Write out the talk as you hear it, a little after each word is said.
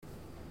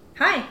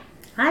Hi,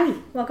 Hi.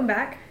 welcome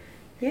back.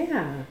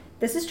 Yeah.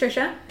 This is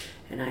Trisha.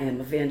 And I am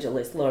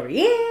Evangelist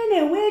Lorianne,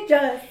 and we're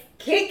just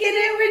kicking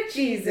it with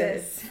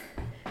Jesus.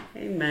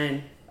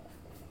 Amen.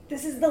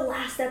 This is the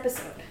last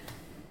episode.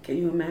 Can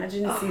you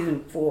imagine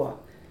season 4?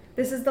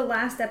 This is the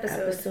last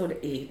episode. Episode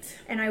 8.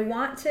 And I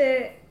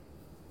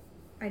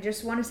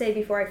just want to say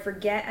before I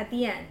forget at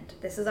the end,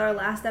 this is our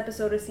last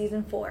episode of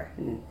season 4.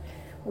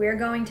 We're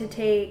going to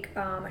take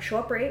a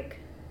short break.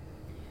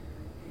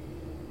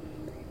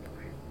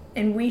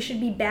 And we should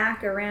be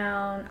back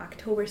around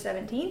October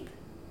 17th.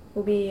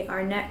 Will be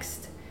our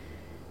next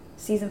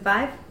season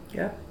 5.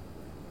 Yeah.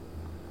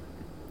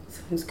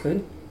 Sounds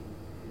good.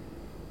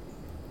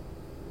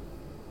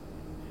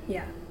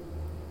 Yeah.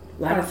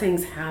 A lot of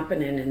things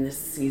happening in this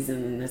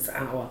season, in this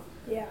hour.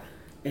 Yeah.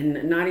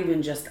 And not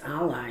even just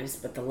our lives,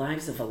 but the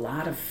lives of a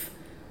lot of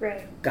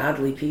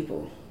godly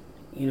people.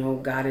 You know,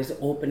 God is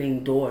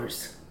opening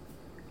doors.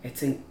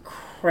 It's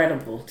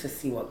incredible to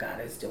see what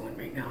God is doing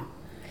right now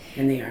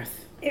in the earth.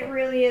 It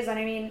really is. And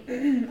I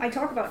mean, I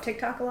talk about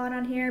TikTok a lot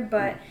on here,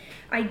 but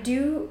I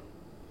do,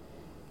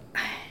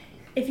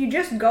 if you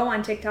just go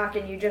on TikTok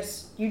and you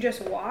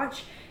just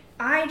watch,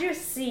 I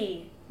just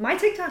see, my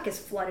TikTok is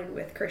flooded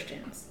with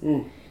Christians.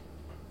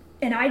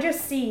 And I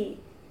just see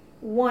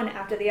one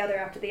after the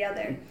other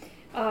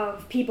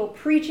of people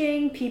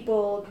preaching,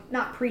 people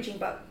not preaching,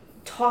 but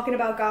talking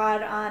about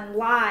God on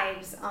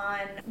lives,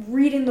 on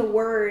reading the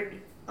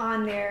word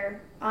on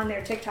their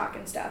TikTok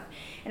and stuff.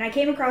 And I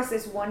came across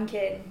this one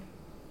kid,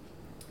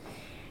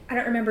 I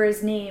don't remember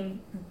his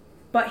name,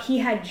 but he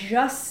had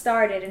just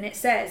started, and it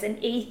says, an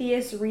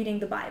atheist reading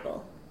the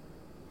Bible.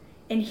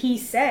 And he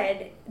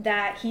said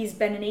that he's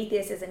been an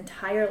atheist his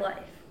entire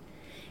life,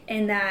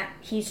 and that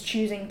he's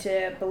choosing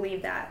to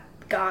believe that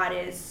God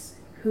is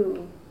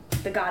who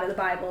the God of the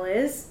Bible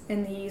is,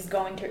 and he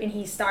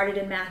started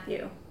in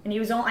Matthew. And he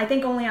was, I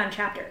think, only on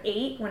chapter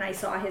 8 when I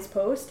saw his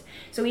post.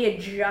 So he had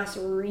just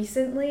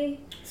recently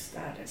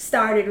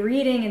started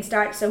reading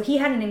so he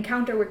had an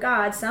encounter with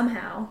God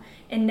somehow.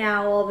 And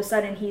now all of a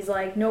sudden he's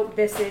like, nope,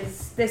 this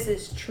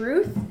is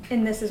truth,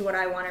 and this is what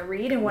I want to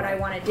read and what I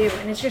want to do.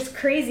 And it's just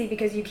crazy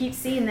because you keep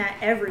seeing that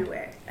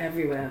everywhere.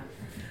 Everywhere.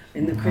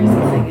 And the crazy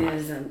thing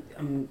is,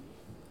 I'm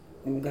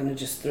going to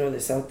just throw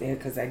this out there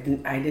because I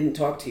didn't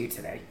talk to you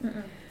today.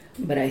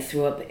 But I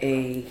threw up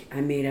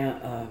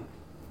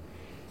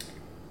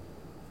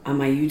on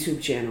my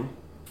YouTube channel,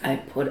 I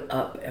put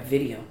up a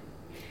video.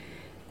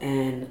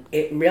 And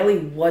it really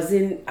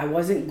I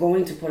wasn't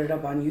going to put it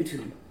up on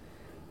YouTube.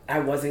 I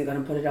wasn't going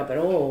to put it up at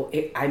all.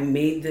 I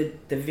made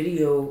the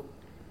video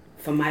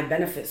for my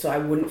benefit so I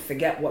wouldn't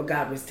forget what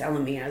God was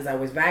telling me as I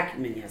was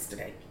vacuuming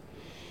yesterday.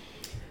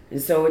 And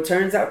so it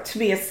turns out to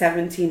be a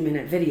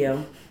 17-minute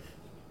video.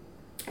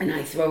 And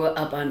I throw it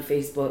up on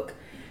Facebook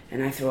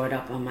and I throw it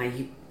up on my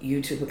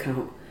YouTube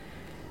account.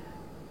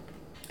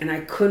 And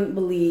I couldn't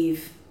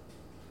believe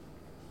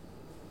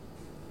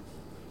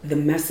the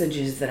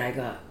messages that I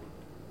got.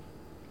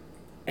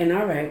 And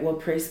all right, well,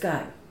 praise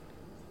God,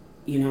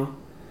 you know.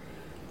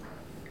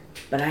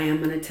 But I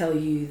am going to tell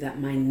you that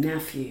my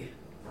nephew,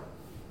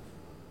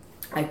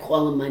 I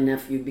call him my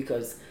nephew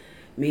because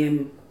me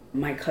and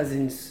my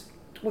cousins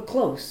were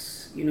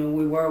close. You know,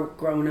 we were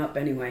growing up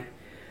anyway.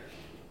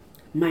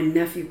 My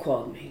nephew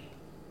called me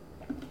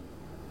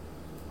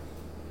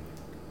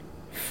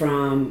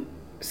from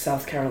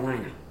South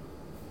Carolina.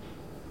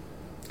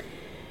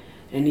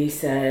 And he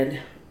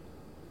said,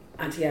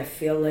 Auntie, I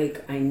feel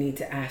like I need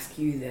to ask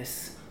you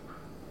this.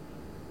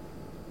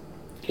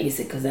 He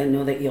said, because I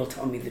know that you'll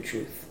tell me the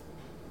truth.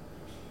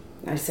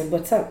 I said,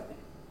 what's up?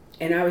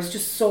 And I was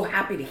just so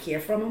happy to hear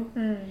from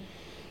him.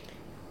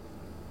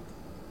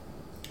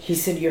 He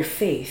said, your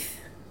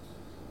faith.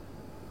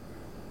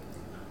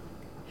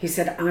 He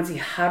said, Auntie,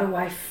 how do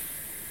I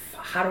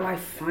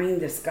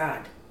find this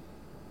God?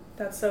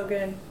 That's so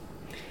good.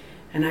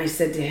 And I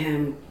said to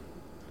him,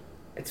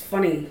 it's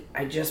funny,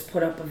 I just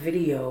put up a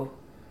video.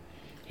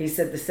 He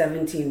said the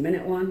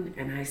 17-minute one,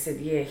 and I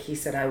said, yeah. He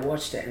said, I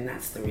watched it, and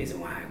that's the reason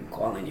why I'm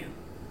calling you.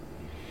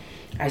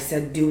 I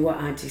said, do what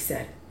Auntie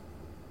said.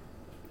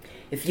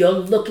 If you're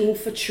looking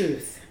for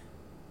truth,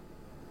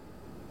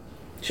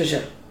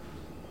 Trisha,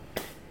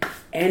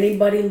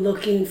 anybody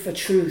looking for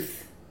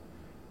truth,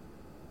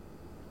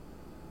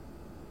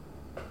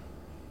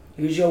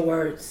 use your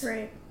words.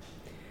 Right.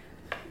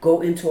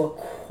 Go into a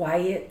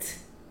quiet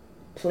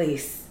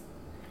place.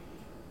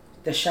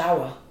 The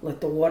shower, let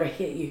the water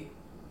hit you.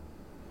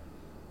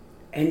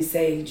 And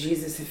say,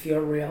 Jesus, if you're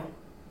real,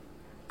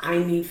 I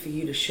need for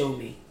you to show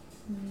me.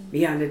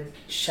 Beyond a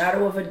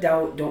shadow of a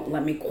doubt, don't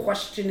let me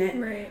question it.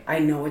 Right. I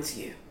know it's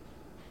you.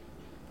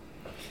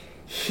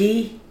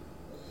 He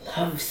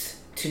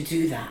loves to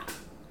do that.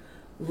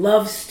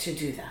 Loves to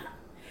do that.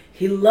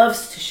 He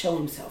loves to show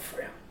himself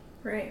real.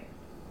 Right.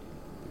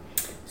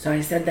 So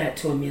I said that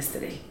to him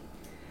yesterday.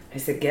 I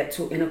said, get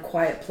in a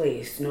quiet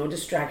place. No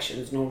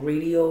distractions. No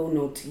radio,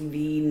 no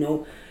TV,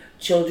 no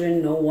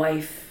children, no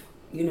wife.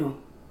 You know.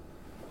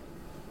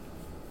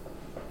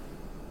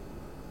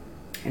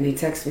 And he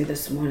texted me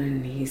this morning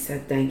and he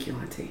said, thank you,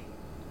 Auntie.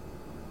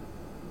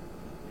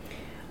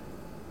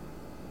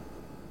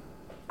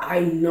 I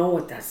know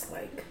what that's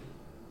like.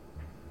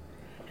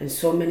 And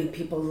so many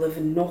people live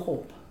in no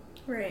hope.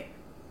 Right.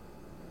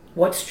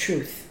 What's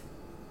truth?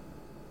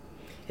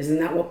 Isn't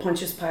that what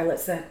Pontius Pilate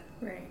said?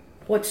 Right.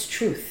 What's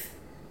truth?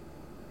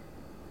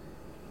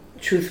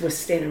 Truth was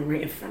standing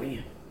right in front of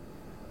you.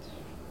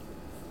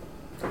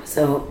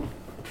 So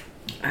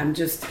I'm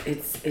just,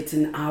 it's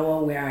an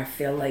hour where I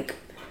feel like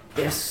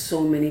there's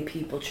so many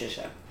people,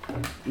 Trisha,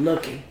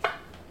 looking,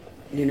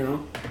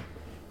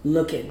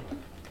 looking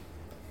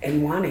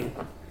and wanting,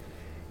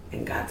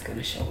 and God's going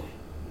to show them.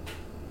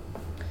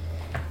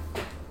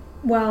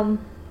 Well,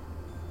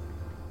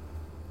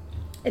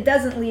 it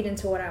doesn't lead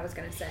into what I was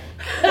going to say.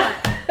 But,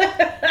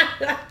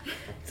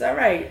 it's all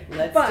right.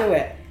 Let's do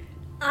it.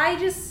 All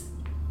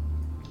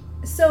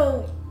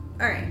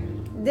right.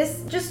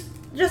 This, just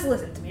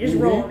listen to me. Just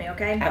roll with me,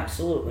 okay?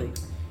 Absolutely.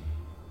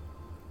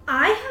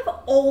 I have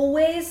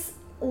always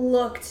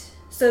looked,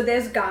 so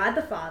there's God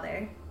the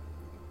Father,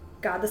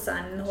 God the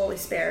Son, and the Holy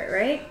Spirit,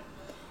 right?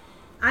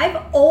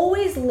 I've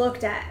always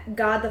looked at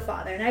God the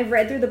Father, and I've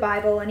read through the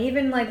Bible, and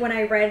even like when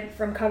I read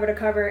from cover to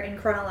cover in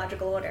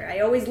chronological order, I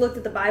always looked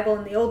at the Bible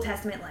and the Old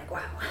Testament like,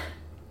 wow,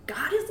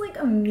 God is like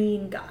a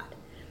mean God.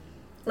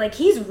 Like,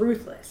 he's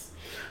ruthless.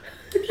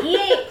 He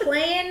ain't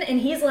playing, and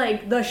he's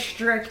like the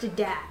strict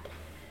dad.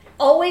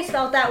 Always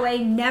felt that way,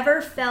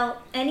 never felt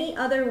any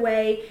other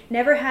way,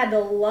 never had the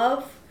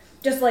love,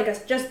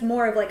 just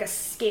more of like a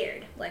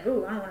scared, like,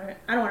 ooh, I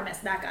don't want to mess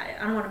with that guy.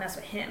 I don't want to mess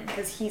with him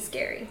because he's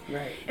scary.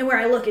 Right. And where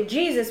I look at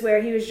Jesus,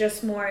 where he was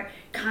just more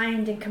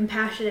kind and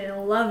compassionate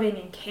and loving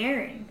and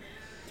caring.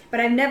 But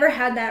I've never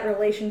had that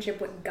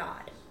relationship with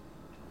God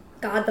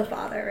the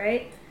Father,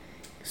 right?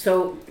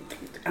 So,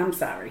 I'm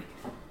sorry.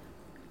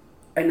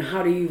 And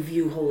how do you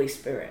view Holy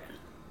Spirit?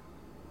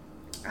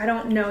 I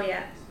don't know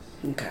yet.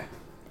 Okay.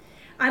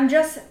 I'm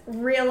just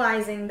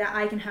realizing that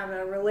I can have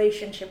a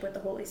relationship with the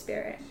Holy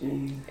Spirit.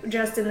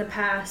 Just in the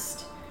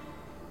past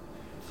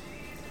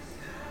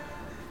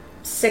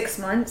 6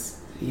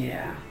 months.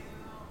 Yeah.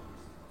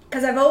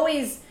 Because I've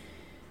always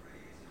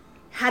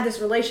had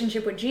this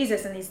relationship with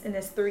Jesus in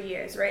this 3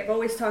 years, right? I've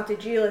always talked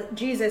to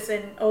Jesus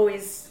and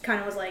always kind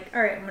of was like,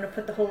 all right, I'm going to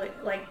put the Holy,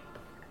 like,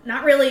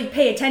 not really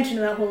pay attention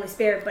to the Holy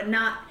Spirit, but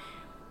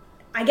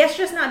I guess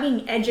just not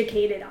being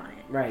educated on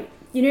it. Right.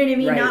 You know what I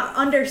mean? Right. Not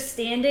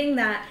understanding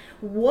that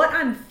what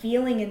I'm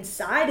feeling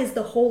inside is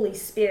the Holy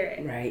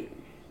Spirit. Right.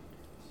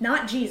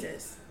 Not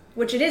Jesus,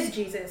 which it is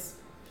Jesus,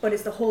 but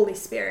it's the Holy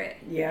Spirit.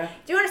 Yeah.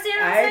 Do you understand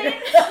what I'm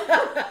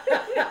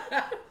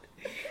saying?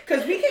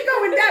 Because we can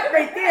go in that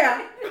right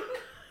there.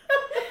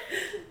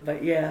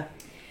 But yeah.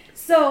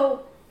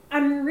 So,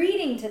 I'm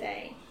reading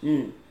today.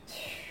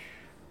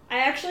 I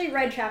actually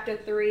read chapter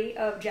 3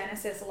 of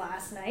Genesis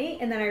last night,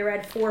 and then I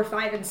read 4,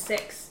 5, and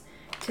 6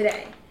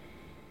 today.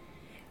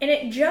 And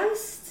it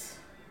just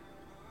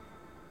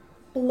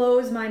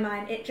blows my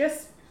mind.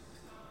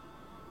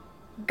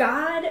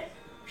 God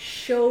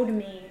showed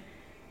me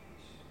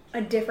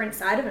a different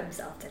side of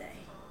himself today.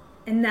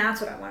 And that's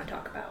what I want to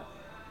talk about.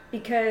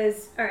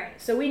 Because, all right,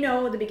 so we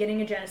know the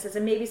beginning of Genesis,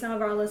 and maybe some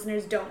of our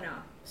listeners don't know.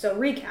 So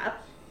recap.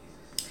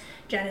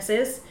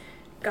 Genesis,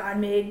 God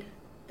made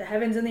the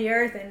heavens and the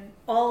earth and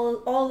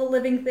all the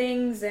living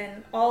things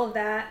and all of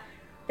that.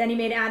 Then he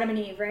made Adam and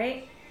Eve,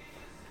 right?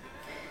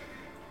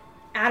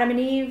 Adam and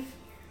Eve,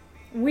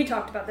 we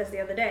talked about this the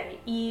other day.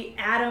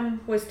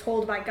 Adam was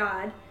told by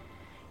God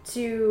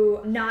he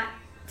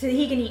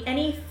can eat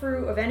any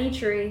fruit of any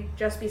tree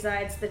just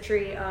besides the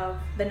tree of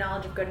the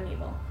knowledge of good and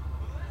evil.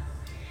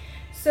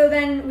 So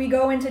then we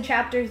go into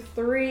chapter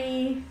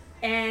 3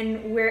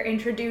 and we're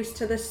introduced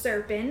to the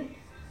serpent.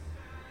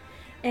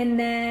 And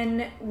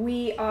then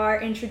we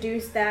are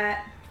introduced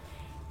that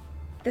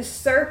the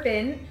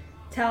serpent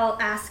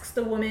asks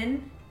the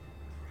woman,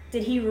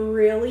 did he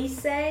really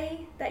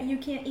say that you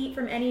can't eat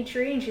from any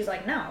tree? And she's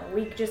like, no,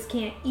 we just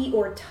can't eat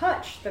or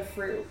touch the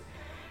fruit,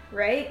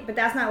 right? But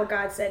that's not what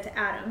God said to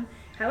Adam.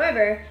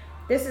 However,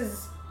 this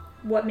is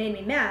what made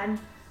me mad,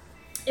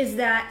 is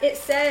that it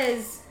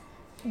says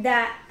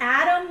that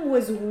Adam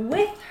was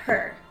with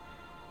her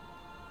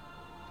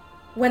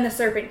when the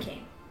serpent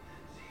came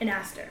and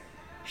asked her.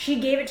 She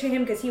gave it to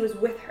him because he was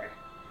with her.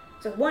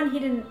 So one, he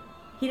didn't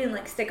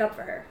like stick up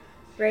for her,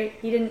 right?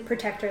 He didn't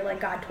protect her like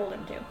God told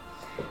him to.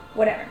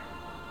 Whatever.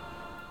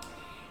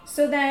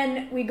 So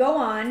then we go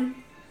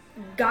on.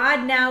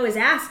 God now is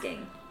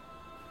asking,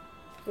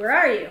 where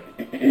are you?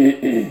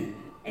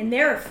 And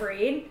they're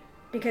afraid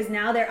because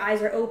now their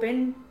eyes are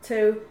open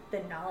to the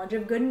knowledge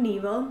of good and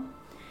evil.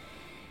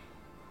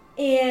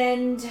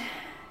 And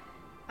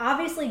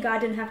obviously God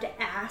didn't have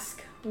to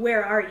ask,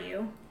 where are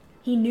you?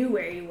 He knew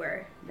where you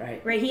were.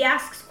 Right? He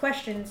asks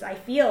questions, I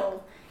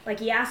feel like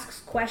he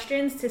asks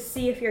questions to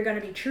see if you're going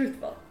to be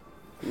truthful.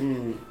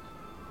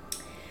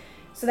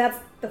 So that's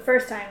the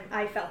first time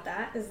I felt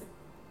that, is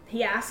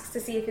he asks to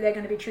see if they're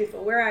going to be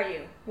truthful. Where are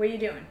you? What are you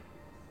doing?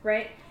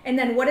 Right? And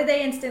then what did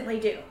they instantly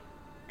do?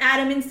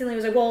 Adam instantly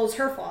was like, well, it was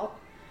her fault.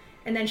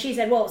 And then she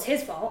said, well, it was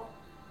his fault.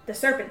 The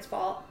serpent's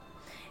fault.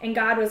 And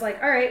God was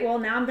like, all right, well,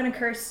 now I'm going to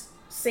curse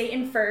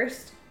Satan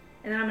first.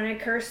 and then I'm going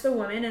to curse the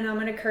woman, and I'm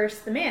going to curse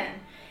the man.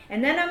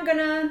 And then I'm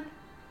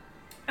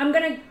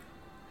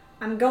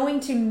going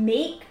to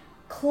make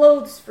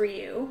clothes for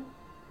you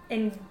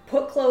and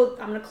I'm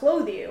going to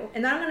clothe you,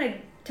 and then I'm going to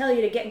tell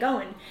you to get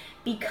going,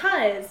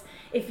 because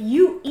if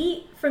you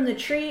eat from the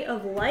tree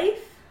of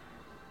life,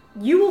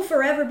 you will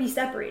forever be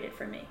separated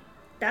from me.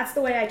 That's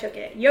the way I took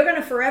it. You're going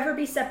to forever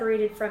be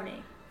separated from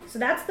me. So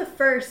that's the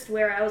first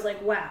where I was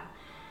like, wow.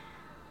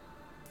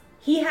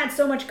 He had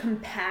so much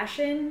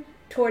compassion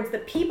towards the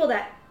people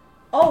that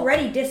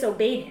already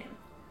disobeyed him.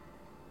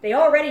 They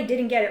already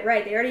didn't get it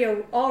right. They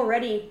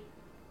already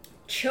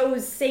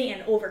chose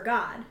Satan over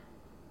God.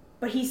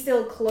 But he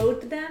still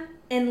clothed them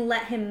and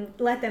let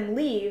them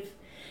leave,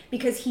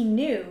 because he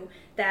knew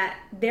that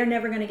they're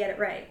never going to get it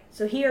right.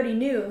 So he already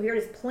knew,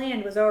 his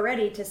plan was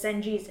already to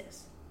send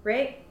Jesus,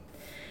 right?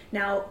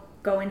 Now,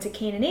 go into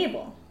Cain and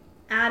Abel.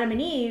 Adam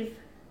and Eve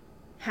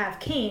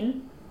have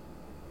Cain,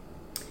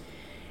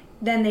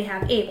 then they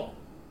have Abel.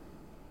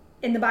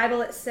 In the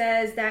Bible, it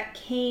says that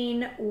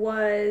Cain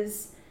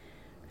was,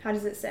 how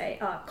does it say?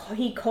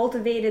 He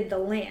cultivated the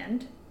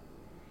land,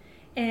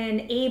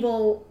 and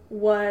Abel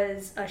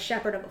was a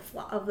shepherd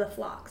of the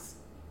flocks,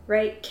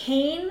 right?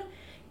 Cain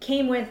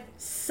came with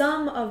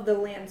some of the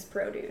land's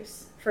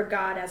produce for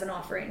God as an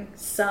offering,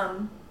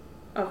 some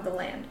of the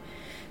land.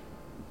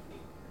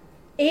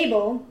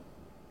 Abel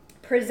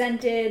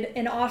presented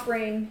an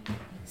offering,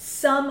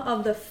 some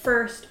of the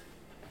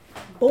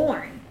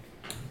firstborn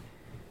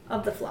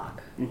of the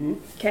flock. Mm-hmm.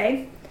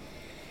 Okay?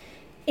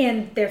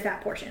 And their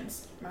fat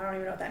portions. I don't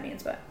even know what that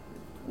means, but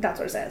that's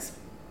what it says.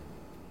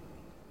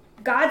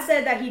 God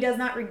said that he does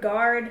not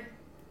regard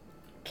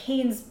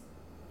Cain's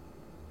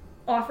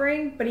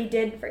offering, but he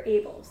did for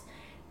Abel's.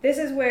 This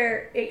is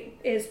where it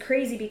is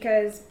crazy,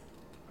 because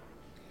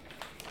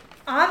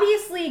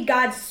obviously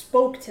God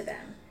spoke to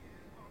them.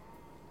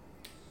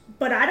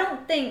 But I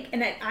don't think,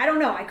 and I don't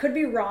know, I could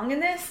be wrong in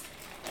this,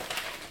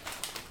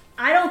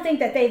 I don't think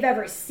that they've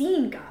ever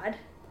seen God.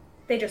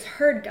 They just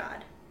heard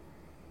God,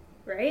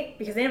 right?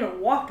 Because they never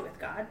walked with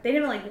God. They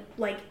never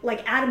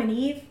like Adam and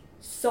Eve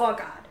saw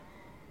God.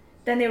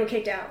 Then they were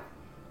kicked out.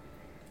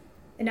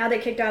 And now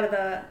they're kicked out of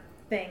the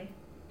thing.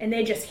 And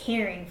they're just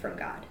hearing from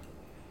God.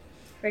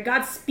 Right?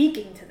 God's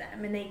speaking to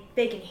them, and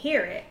they can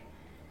hear it.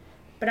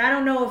 But I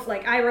don't know if,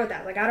 I wrote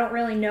that. I don't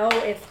really know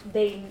if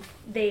they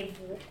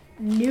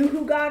knew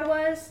who God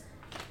was.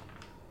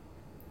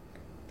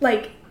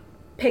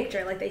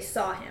 Picture, they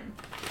saw him.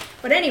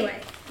 But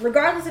anyway,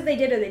 regardless if they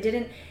did or they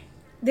didn't,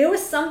 there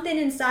was something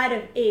inside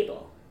of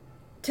Abel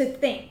to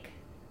think,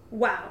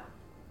 wow,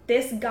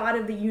 this God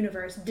of the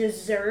universe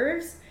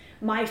deserves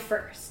my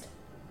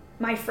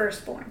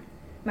firstborn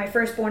of my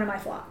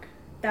flock.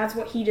 That's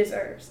what he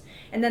deserves.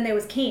 And then there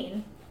was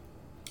Cain,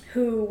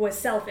 who was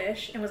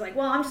selfish and was like,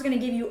 well, I'm just going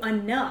to give you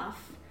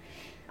enough.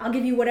 I'll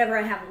give you whatever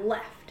I have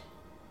left.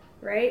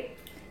 Right?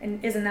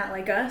 And isn't that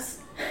like us?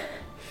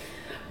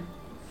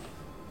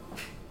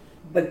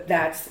 But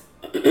that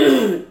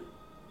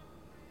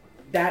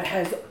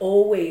has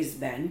always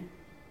been,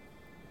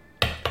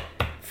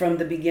 from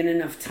the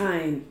beginning of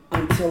time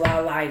until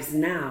our lives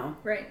now.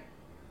 Right.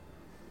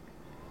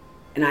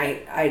 And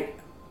I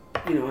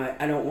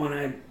don't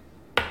want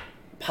to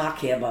pock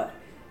here, but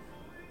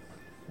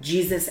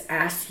Jesus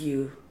asked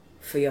you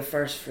for your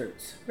first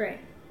fruits. Right.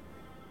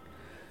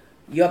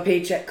 Your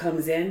paycheck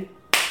comes in,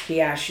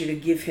 he asks you to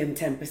give him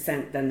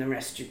 10%, then the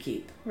rest you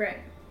keep. Right.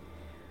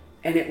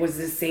 And it was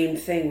the same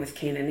thing with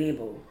Cain and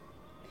Abel.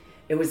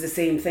 It was the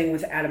same thing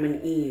with Adam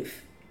and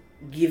Eve.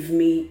 Give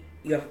me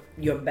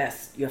your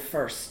best, your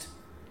first.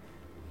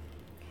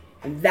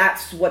 And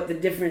that's what the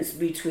difference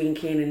between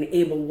Cain and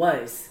Abel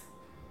was.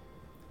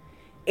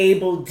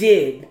 Abel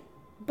did.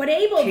 But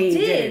Abel Cain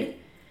did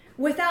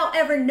without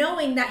ever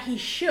knowing that he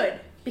should.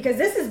 Because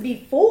this is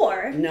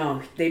before.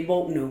 No, they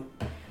both knew.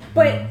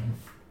 But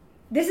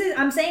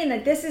I'm saying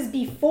that this is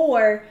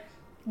before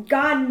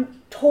God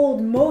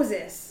told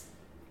Moses,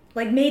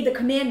 made the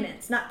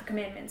commandments, not the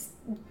commandments,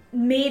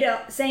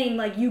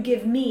 saying, you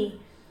give me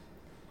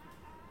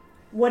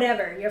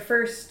whatever, your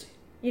first,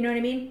 you know what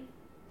I mean?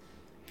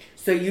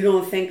 So you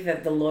don't think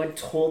that the Lord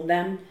told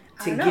them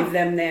to give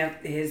them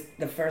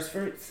the first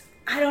fruits?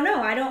 I don't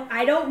know.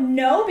 I don't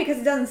know, because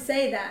it doesn't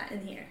say that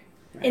in here,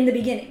 right. In the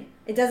beginning.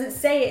 It doesn't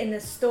say it in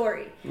this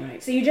story.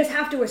 Right. So you just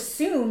have to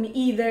assume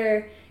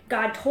either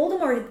God told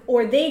them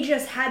or they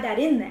just had that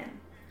in them.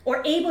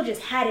 Or Abel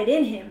just had it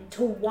in him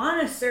to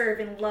want to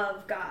serve and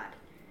love God.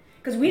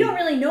 Because we don't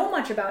really know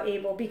much about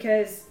Abel,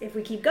 because if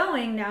we keep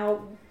going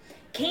now,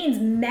 Cain's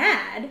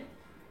mad,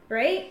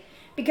 right?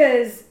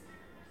 Because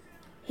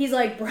he's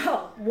like,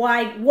 bro,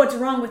 what's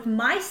wrong with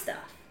my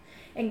stuff?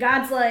 And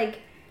God's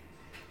like,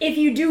 if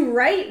you do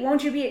right,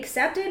 won't you be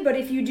accepted? But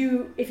if you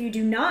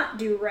do not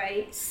do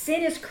right,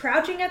 sin is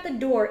crouching at the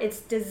door. Its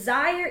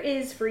desire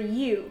is for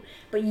you,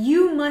 but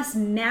you must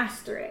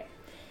master it.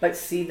 But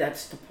see,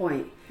 that's the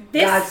point.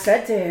 God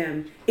said to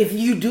him, if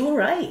you do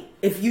right,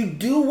 if you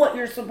do what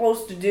you're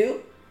supposed to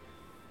do,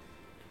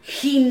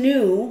 he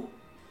knew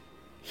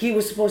he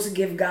was supposed to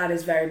give God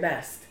his very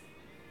best.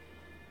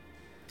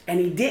 And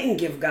he didn't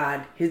give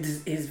God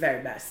his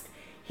very best.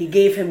 He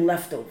gave him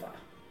leftover.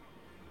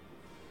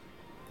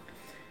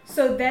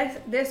 So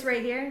this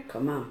right here,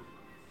 come on,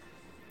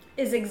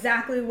 is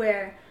exactly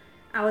where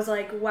I was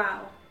like,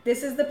 wow,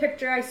 this is the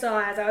picture I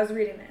saw as I was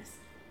reading this.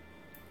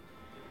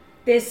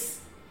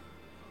 This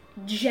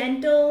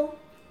gentle,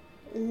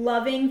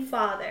 loving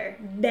father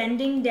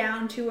bending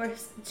down to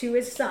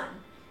his son,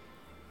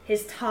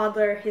 his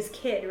toddler, his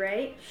kid,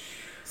 right?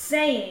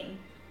 Saying,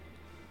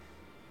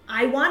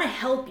 I want to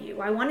help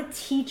you. I want to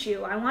teach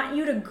you. I want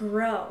you to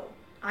grow.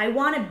 I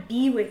want to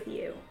be with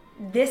you.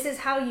 This is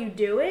how you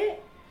do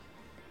it.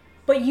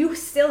 But you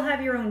still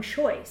have your own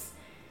choice.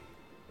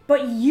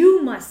 But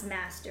you must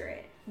master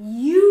it.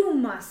 You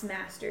must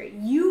master it.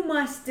 You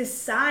must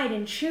decide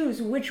and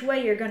choose which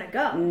way you're going to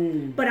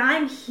go. But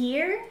I'm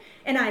here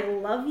and I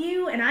love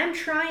you and I'm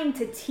trying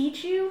to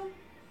teach you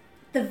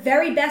the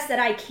very best that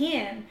I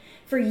can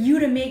for you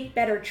to make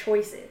better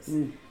choices.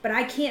 But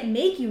I can't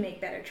make you make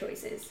better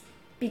choices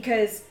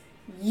because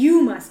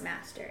you must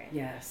master it.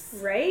 Yes.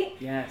 Right?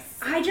 Yes.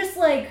 I just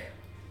like,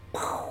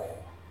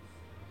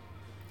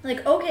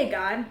 okay,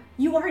 God,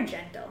 you are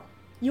gentle.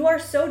 You are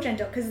so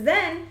gentle. Because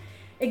then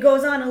it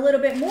goes on a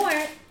little bit more.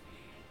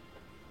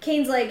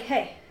 Cain's like,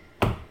 hey,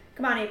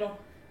 come on, Abel.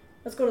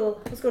 Let's go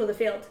to the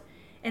field.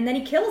 And then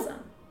he kills him.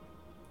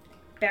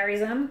 Buries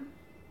him.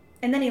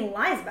 And then he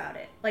lies about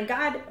it. Like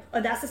God,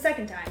 that's the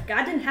second time.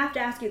 God didn't have to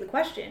ask you the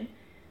question.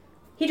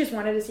 He just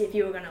wanted to see if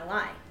you were going to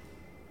lie.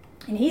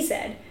 And he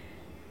said,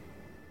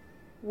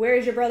 where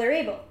is your brother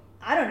Abel?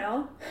 I don't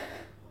know.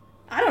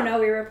 I don't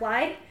know, he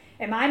replied.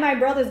 Am I my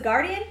brother's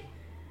guardian?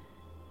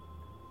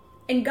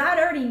 And God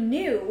already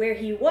knew where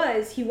he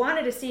was. He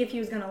wanted to see if he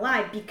was going to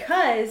lie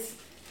because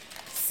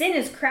sin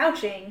is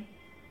crouching.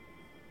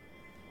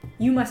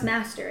 You must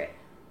master it.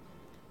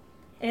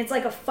 And it's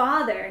like a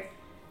father.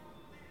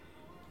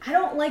 I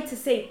don't like to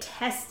say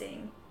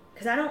testing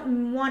because I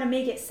don't want to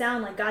make it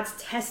sound like God's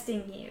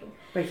testing you.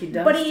 But he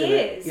does. But he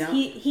is. Yeah.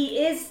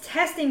 He is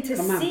testing to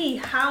see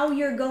how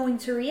you're going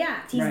to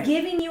react. He's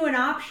giving you an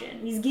option.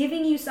 He's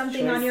giving you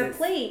something on your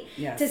plate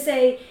to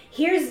say,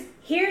 here's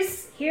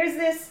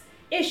this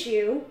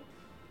issue.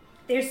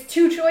 There's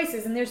two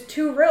choices and there's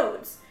two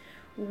roads.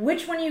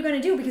 Which one are you going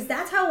to do? Because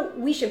that's how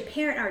we should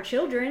parent our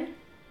children,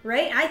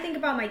 right? I think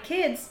about my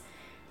kids.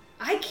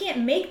 I can't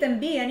make them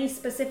be any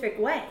specific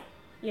way,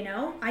 you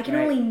know? I can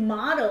only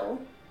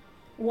model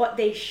what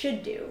they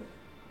should do.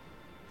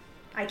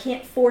 I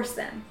can't force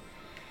them.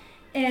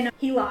 And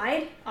he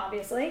lied,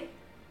 obviously.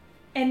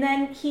 And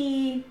then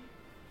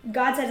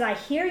God says, I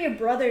hear your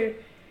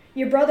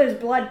brother's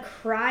blood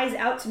cries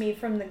out to me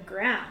from the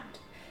ground.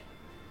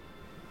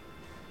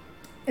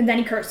 And then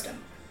he cursed him.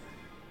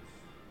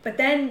 But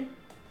then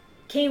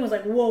Cain was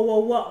like, whoa, whoa,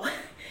 whoa.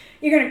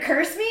 You're going to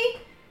curse me?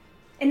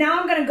 And now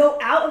I'm going to go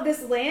out of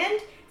this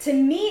land? To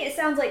me, it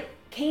sounds like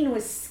Cain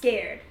was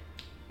scared.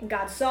 And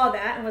God saw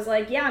that and was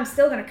like, yeah, I'm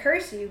still going to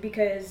curse you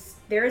because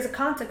there is a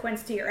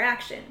consequence to your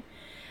action.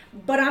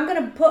 But I'm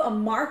going to put a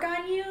mark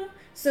on you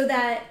so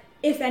that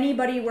if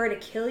anybody were to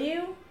kill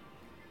you,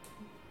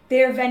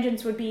 their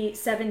vengeance would be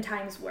 7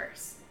 times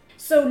worse.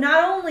 So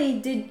not only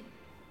did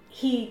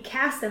he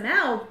cast them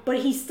out, but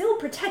he still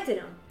protected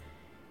them.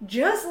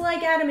 Just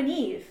like Adam and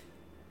Eve.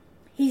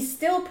 He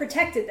still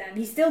protected them.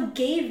 He still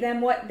gave them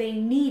what they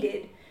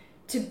needed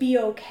to be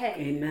okay.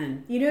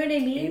 Amen. You know what I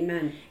mean?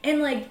 Amen.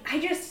 And like,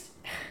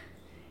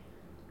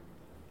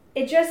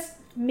 it just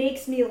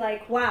makes me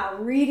like, wow,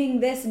 reading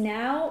this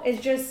now is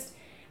just,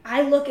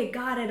 I look at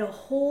God at a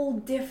whole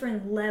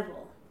different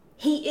level.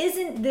 He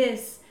isn't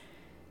this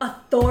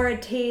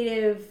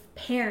authoritative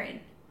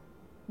parent.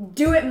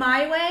 Do it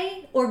my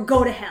way or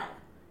go to hell.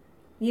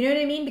 You know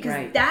what I mean?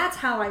 Because that's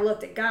how I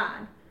looked at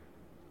God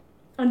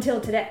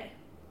until today.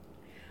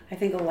 I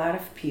think a lot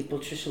of people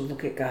just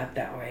look at God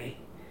that way.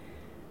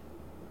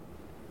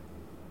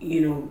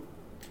 You know,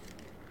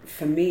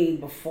 for me,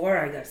 before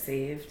I got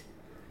saved,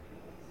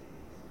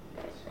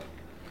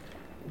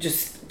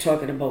 just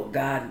talking about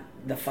God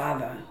the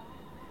Father,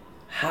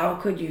 how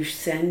could you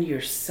send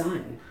your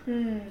son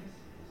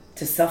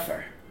to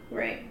suffer?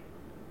 Right.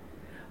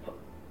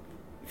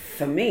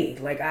 For me,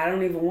 like, I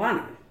don't even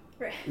want him.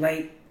 Right.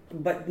 Like,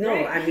 but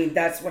no, I mean,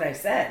 that's what I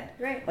said.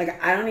 Right.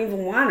 Like, I don't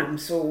even want him,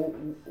 so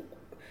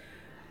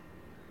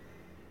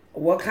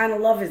what kind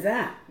of love is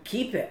that?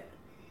 Keep it,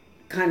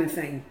 kind of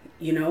thing,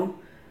 you know?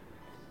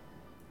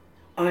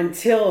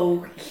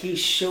 Until he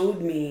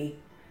showed me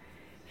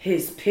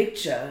his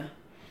picture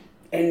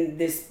and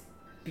this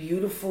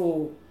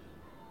beautiful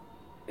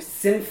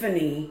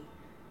symphony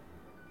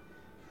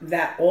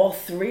that all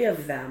three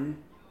of them,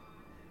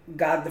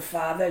 God the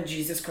Father,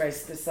 Jesus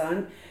Christ the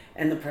Son,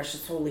 and the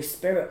precious Holy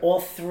Spirit,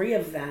 all three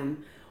of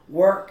them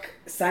work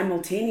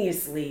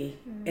simultaneously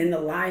in the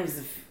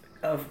lives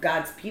of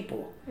God's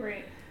people.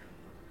 Right.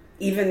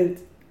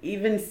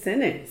 Even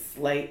sinners,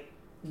 like,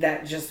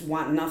 that just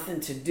want nothing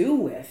to do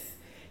with,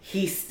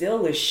 he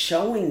still is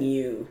showing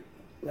you,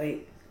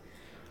 like,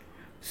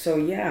 so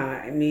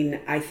yeah, I mean,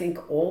 I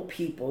think all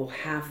people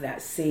have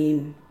that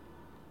same,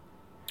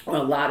 or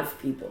a lot of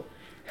people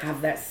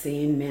have that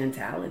same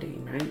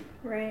mentality, right?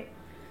 Right.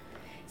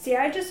 See,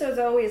 I just was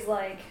always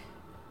like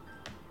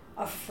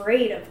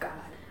afraid of God.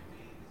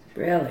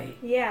 Really?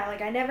 Yeah,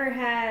 like I never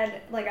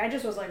had, like I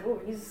just was like,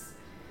 oh, he's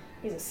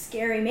a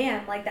scary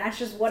man. Like that's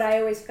just what I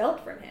always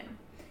felt from him.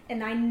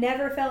 And I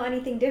never felt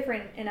anything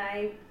different, and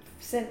I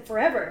since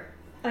forever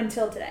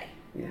until today.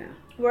 Yeah.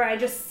 Where I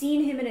just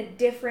seen him in a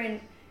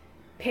different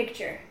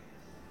picture.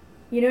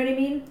 You know what I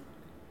mean?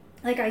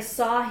 Like I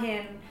saw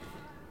him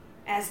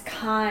as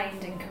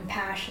kind and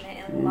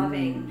compassionate and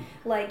loving.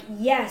 Like,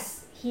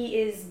 yes, he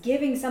is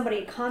giving somebody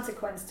a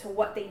consequence to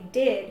what they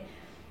did,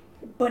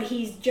 but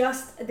he's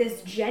just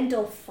this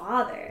gentle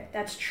father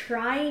that's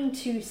trying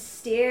to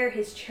steer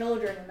his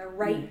children in the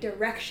right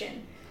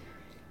direction.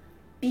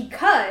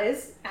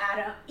 Because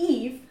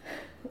Eve,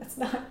 let's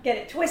not get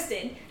it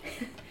twisted,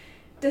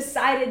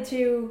 decided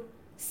to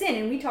sin.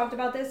 And we talked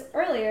about this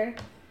earlier.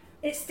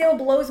 It still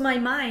blows my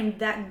mind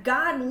that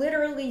God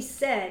literally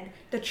said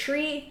the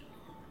tree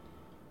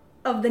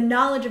of the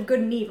knowledge of good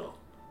and evil.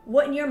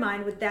 What in your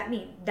mind would that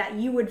mean? That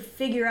you would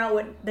figure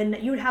out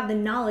you would have the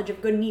knowledge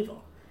of good and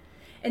evil.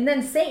 And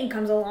then Satan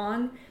comes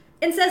along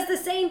and says the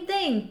same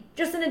thing,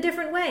 just in a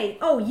different way.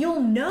 Oh,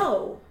 you'll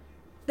know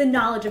the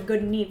knowledge of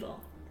good and evil.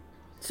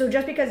 So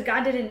just because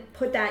God didn't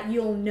put that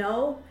you'll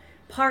know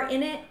part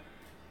in it,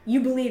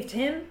 you believed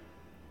him?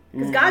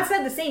 Because God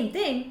said the same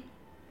thing.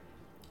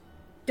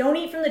 Don't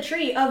eat from the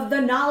tree of the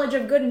knowledge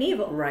of good and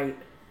evil. Right,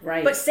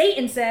 right. But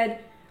Satan said,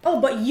 oh,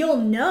 but you'll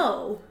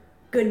know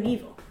good and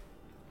evil.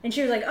 And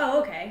she was like,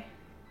 oh, okay.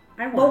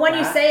 But when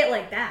you say it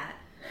like that.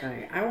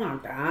 Right, I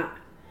want that.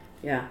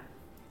 Yeah.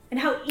 And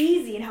how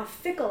easy and how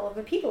fickle of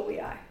a people we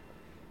are.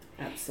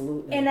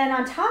 Absolutely. And then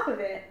on top of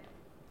it,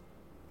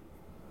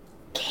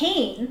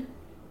 Cain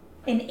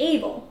and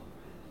Abel,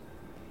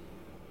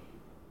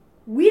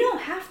 we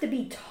don't have to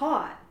be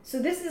taught. So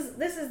this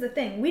is the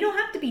thing. We don't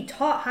have to be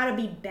taught how to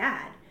be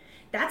bad.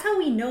 That's how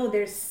we know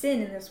there's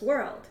sin in this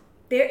world.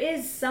 There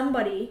is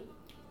somebody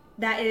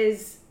that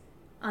is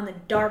on the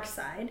dark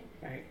side,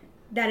 right,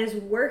 that is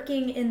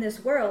working in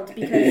this world,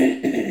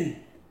 because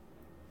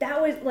that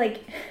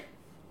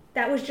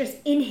was just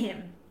in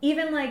him.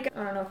 Even like,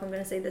 I don't know if I'm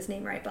going to say this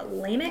name right, but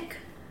Lamech,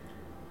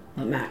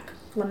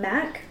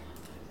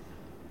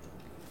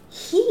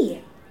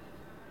 he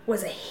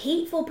was a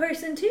hateful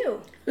person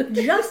too.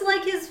 just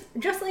like his,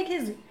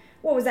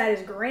 what was that,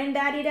 his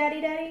granddaddy,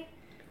 daddy?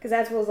 Because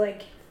that was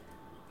like,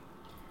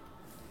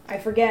 I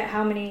forget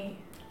how many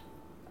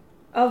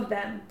of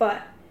them,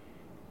 but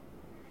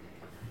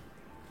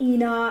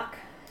Enoch.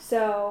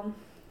 So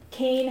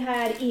Cain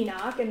had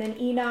Enoch, and then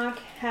Enoch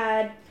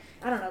had,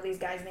 I don't know these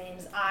guys'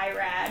 names,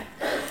 Irad.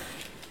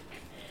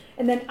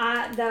 And then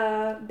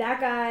that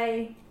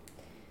guy,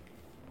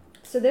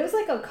 so there was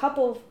like a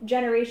couple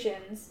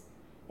generations,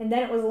 and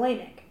then it was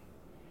Lamech.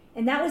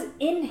 And that was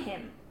in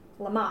him,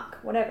 Lamech,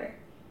 whatever.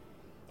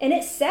 And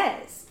it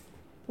says,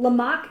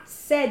 Lamech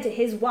said to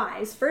his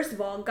wives, first of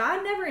all,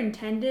 God never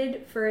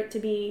intended for it to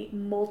be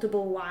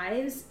multiple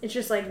wives. It's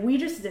just like, we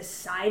just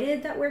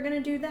decided that we're going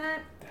to do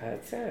that.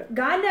 That's it.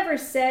 God never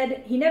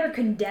said, he never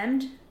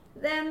condemned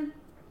them.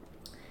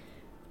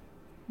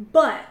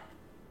 But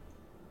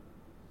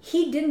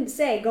he didn't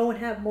say, go and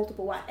have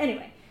multiple wives.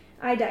 Anyway,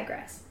 I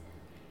digress.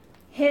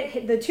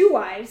 The two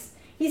wives,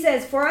 he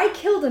says, for I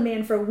killed a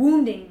man for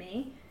wounding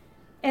me,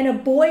 and a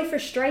boy for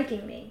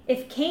striking me.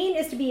 If Cain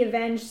is to be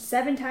avenged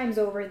 7 times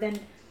over,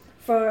 then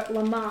for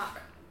Lamech,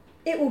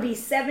 it will be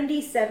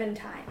 77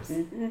 times.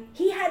 Mm-hmm.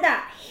 He had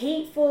that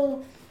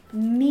hateful,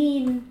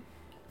 mean,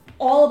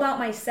 all about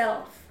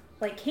myself,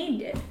 like Cain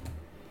did.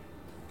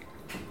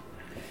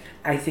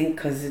 I think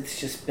because it's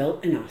just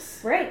built in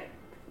us. Right.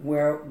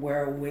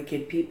 We're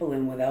wicked people,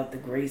 and without the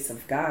grace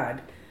of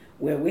God,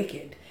 we're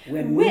wicked.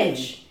 We're mean.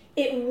 Which,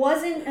 it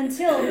wasn't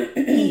until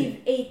Eve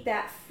ate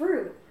that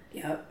fruit.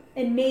 Yep.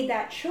 And made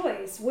that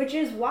choice, which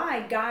is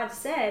why God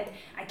said,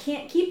 I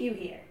can't keep you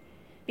here.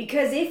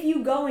 Because if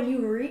you go and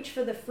you reach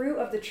for the fruit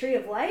of the tree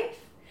of life,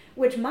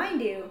 which,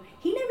 mind you,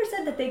 he never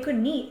said that they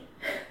couldn't eat.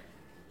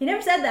 He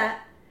never said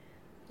that.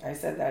 I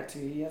said that to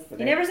you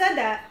yesterday. He never said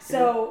that.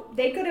 So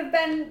they could have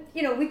been,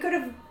 we could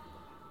have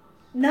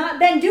not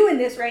been doing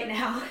this right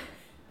now.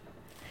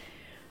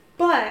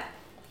 But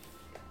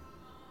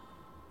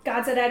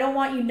God said, I don't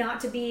want you not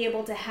to be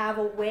able to have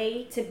a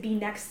way to be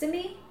next to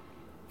me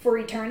for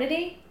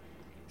eternity.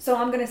 So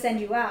I'm going to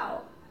send you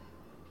out.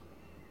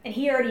 And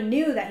he already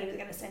knew that he was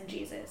going to send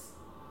Jesus.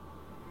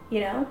 You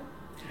know?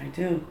 I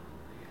do.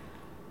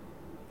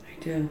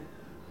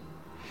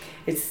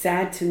 It's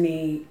sad to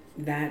me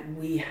that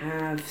we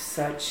have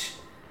such...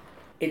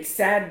 It's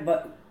sad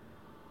but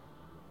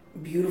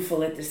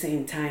beautiful at the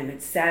same time.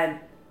 It's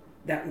sad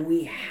that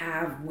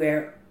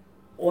we're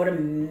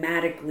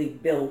automatically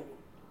built.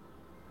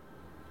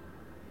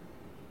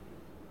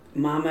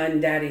 Mama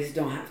and daddies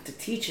don't have to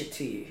teach it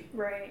to you.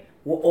 Right.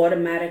 We're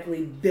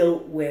automatically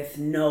built with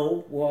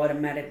no. We're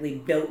automatically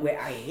built with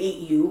I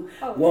hate you.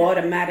 Oh, we're yeah.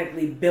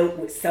 automatically built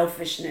with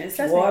selfishness.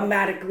 Trust we're me.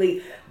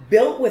 automatically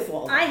built with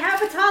all that. I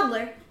have a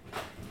toddler.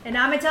 And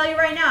I'm gonna tell you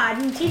right now, I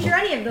didn't teach her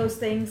any of those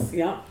things.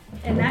 Yeah.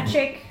 And that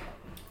chick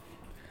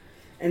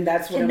And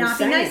that's what I'm cannot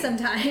be saying. nice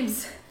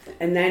sometimes.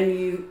 And then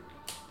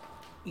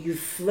you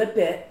flip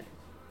it.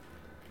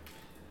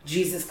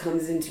 Jesus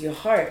comes into your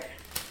heart.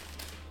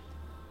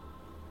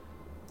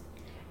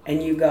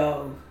 And you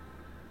go,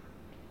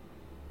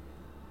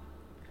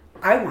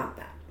 I want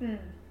that. Mm.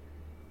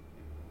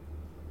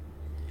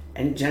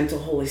 And gentle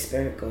Holy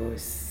Spirit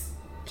goes,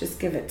 just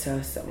give it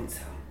to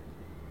so-and-so.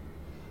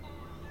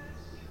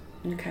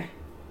 Okay.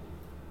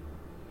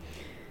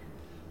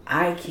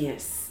 I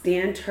can't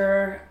stand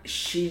her.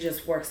 She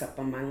just works up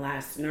on my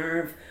last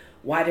nerve.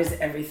 Why does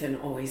everything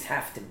always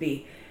have to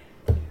be?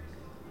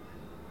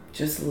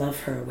 Just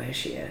love her where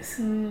she is.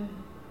 Mm.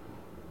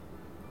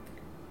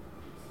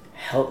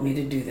 Help me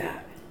to do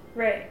that.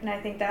 Right, and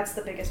I think that's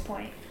the biggest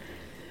point.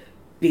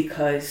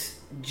 Because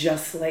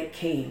just like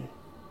Cain,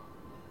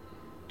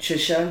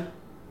 Trisha,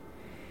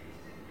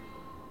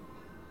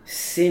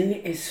 sin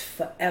is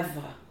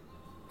forever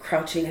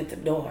crouching at the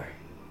door.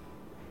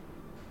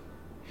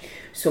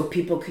 So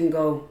people can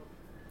go,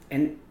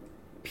 and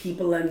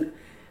people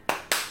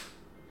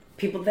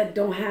that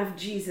don't have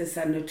Jesus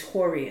are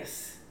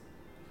notorious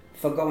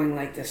for going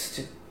like this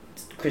to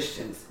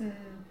Christians. Mm.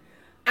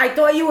 I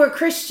thought you were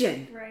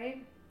Christian.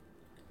 Right.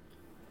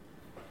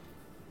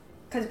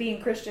 Because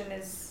being Christian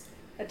is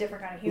a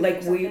different kind of human.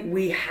 Like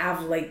we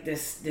have like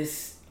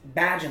this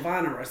badge of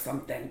honor or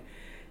something.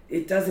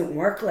 It doesn't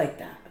work like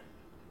that.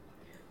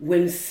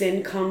 When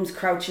sin comes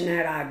crouching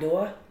at our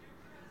door,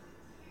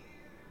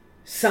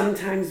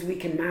 sometimes we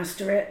can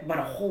master it, but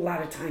a whole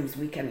lot of times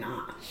we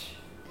cannot.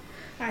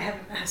 I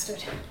haven't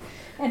mastered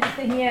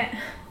anything yet.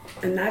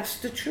 And that's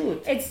the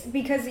truth. It's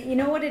because, you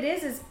know what it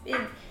is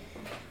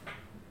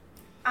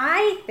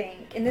I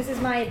think, and this is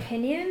my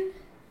opinion,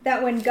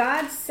 that when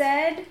God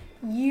said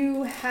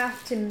you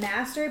have to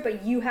master it,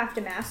 but you have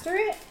to master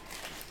it,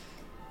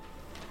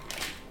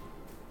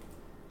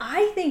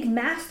 I think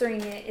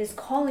mastering it is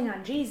calling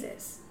on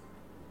Jesus.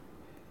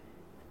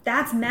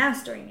 That's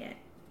mastering it.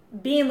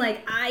 Being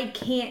like, I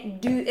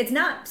can't do, he's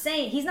not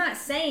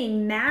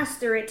saying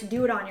master it to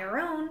do it on your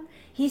own.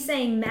 He's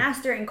saying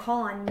master it and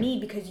call on me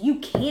because you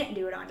can't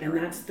do it on your own.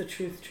 And that's the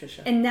truth,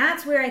 Trisha. And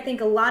that's where I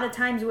think a lot of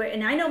times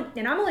and I know,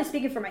 and I'm only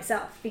speaking for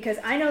myself, because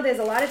I know there's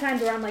a lot of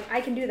times where I'm like,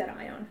 I can do that on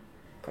my own.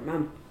 Come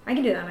on. I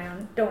can do that on my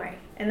own. Don't worry.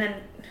 And then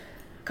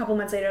a couple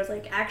months later, I was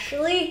like,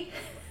 actually,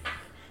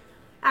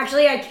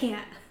 I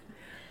can't.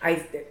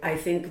 I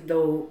think,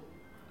 though,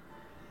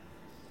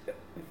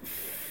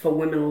 for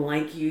women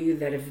like you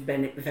that have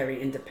been very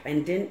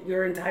independent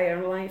your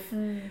entire life,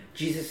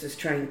 Jesus is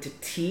trying to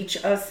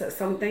teach us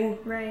something.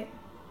 Right.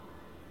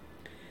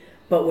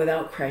 But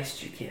without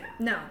Christ, you can't.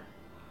 No.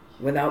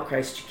 Without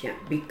Christ, you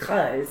can't.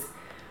 Because,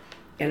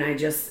 and I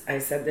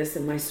said this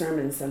in my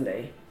sermon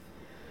Sunday,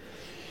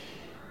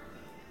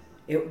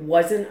 it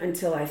wasn't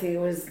until, I think it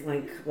was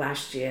like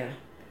last year,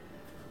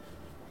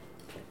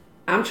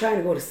 I'm trying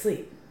to go to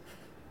sleep.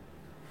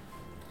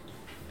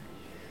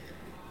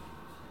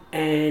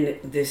 And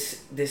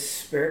this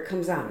spirit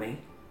comes on me.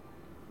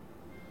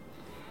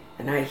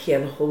 And I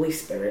hear the Holy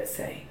Spirit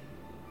say,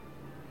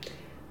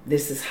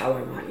 this is how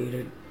I want you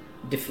to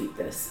defeat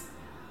this.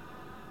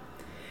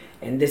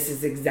 And this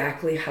is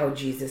exactly how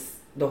Jesus,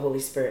 the Holy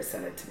Spirit,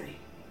 said it to me.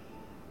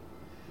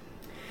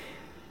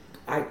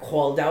 I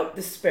called out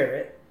the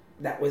spirit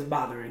that was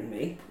bothering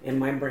me in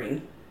my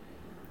brain.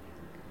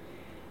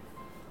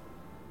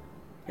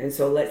 And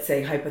so let's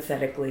say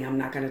hypothetically, I'm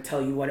not going to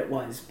tell you what it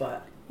was,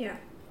 but yeah,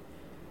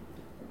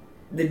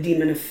 the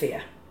demon of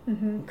fear,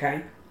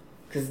 okay?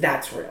 Because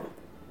that's real.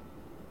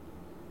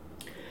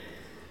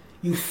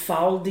 You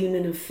foul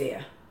demon of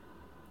fear,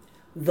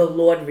 the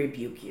Lord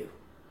rebuke you.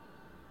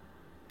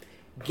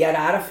 Get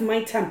out of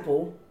my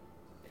temple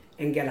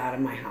and get out of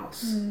my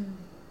house.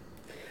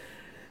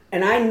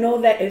 And I know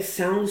that it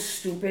sounds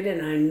stupid,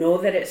 and I know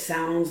that it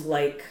sounds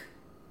like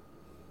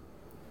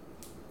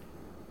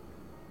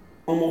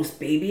almost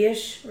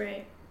babyish.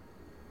 Right.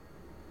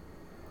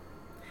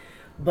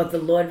 But the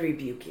Lord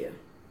rebuke you.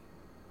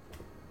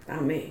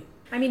 Not me.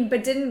 I mean,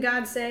 but didn't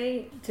God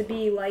say to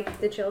be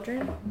like the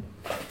children?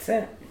 That's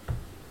it.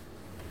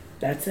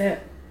 That's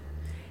it.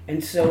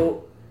 And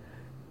so,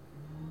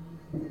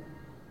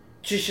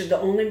 Trisha, the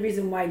only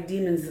reason why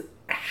demons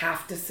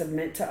have to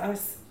submit to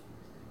us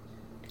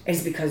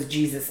is because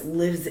Jesus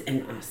lives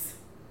in us.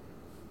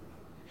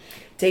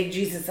 Take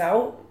Jesus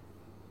out,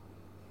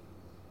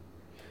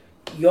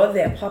 you're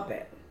their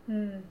puppet.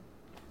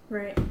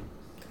 Right.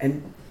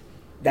 And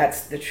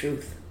that's the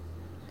truth.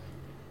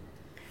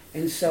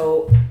 And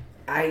so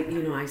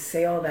I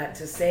say all that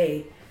to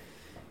say,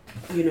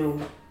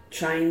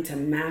 trying to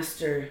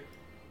master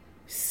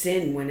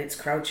sin when it's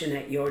crouching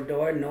at your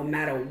door, no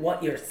matter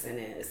what your sin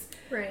is.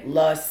 Right.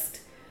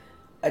 Lust,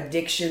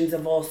 addictions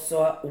of all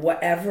sorts,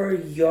 whatever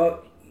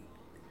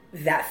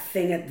that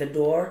thing at the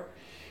door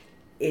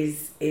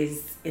is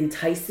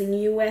enticing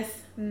you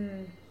with,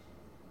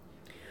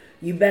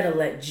 you better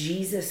let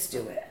Jesus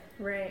do it.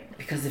 Right.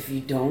 Because if you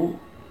don't,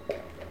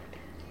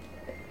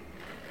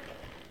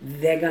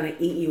 they're going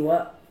to eat you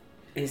up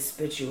and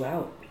spit you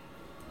out.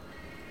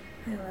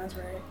 Yeah, that's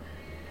right.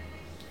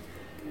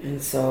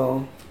 And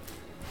so,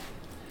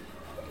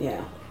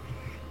 yeah.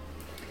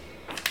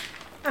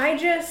 I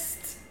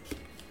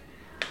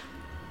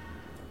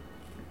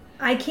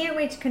can't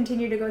wait to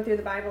continue to go through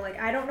the Bible. Like,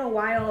 I don't know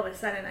why all of a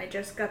sudden I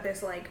just got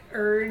this, like,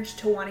 urge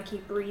to want to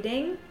keep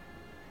reading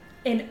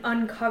and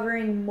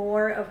uncovering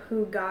more of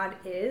who God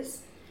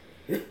is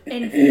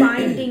and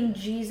finding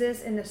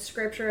Jesus in the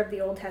scripture of the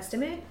Old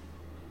Testament.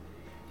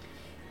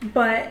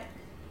 But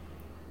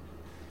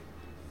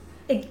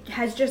it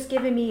has just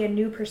given me a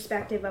new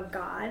perspective of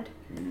God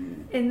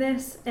in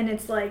this. And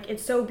it's like,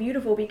 it's so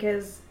beautiful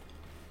because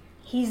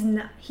he's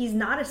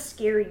not a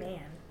scary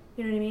man.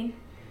 You know what I mean?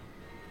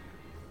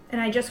 And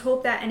I just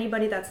hope that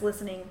anybody that's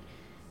listening,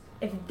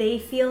 if they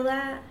feel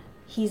that,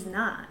 he's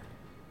not.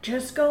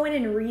 Just go in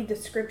and read the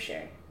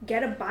scripture.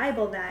 Get a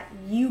Bible that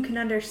you can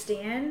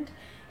understand.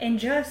 And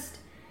just,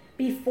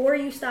 before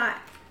you start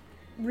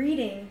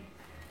reading,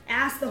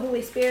 ask the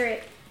Holy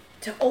Spirit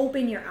to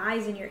open your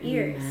eyes and your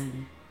ears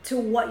to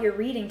what you're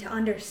reading, to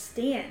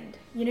understand.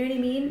 You know what I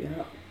mean?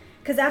 Yeah.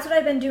 Because that's what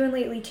I've been doing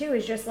lately too,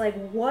 is just like,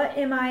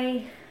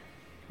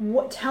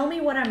 tell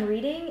me what I'm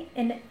reading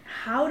and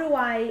how do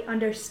I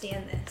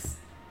understand this?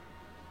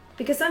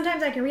 Because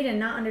sometimes I can read and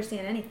not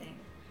understand anything.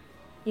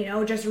 You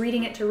know, just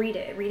reading it to read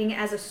it, reading it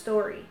as a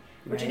story,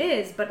 which it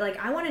is, but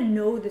like, I want to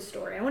know the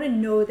story. I want to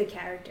know the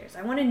characters.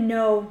 I want to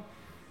know,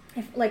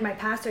 if, like my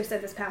pastor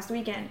said this past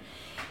weekend,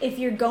 if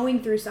you're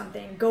going through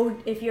something,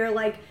 if you're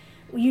like,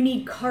 you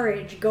need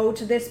courage, go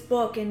to this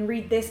book and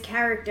read this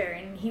character.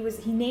 And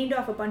he named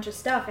off a bunch of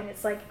stuff, and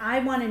it's like, I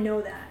want to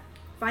know that.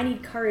 If I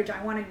need courage,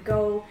 I want to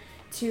go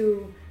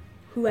to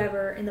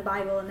whoever in the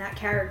Bible and that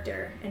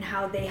character and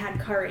how they had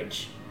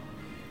courage.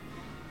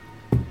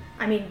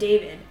 I mean,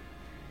 David,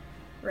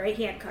 right?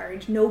 He had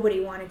courage. Nobody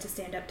wanted to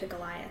stand up to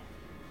Goliath.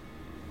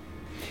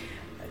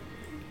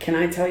 Can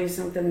I tell you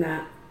something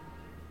that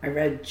I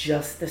read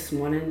just this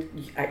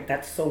morning?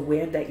 That's so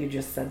weird that you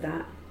just said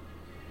that.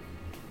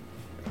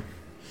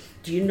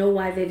 Do you know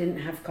why they didn't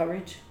have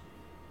courage?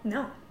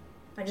 No.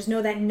 I just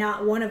know that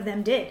not one of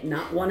them did.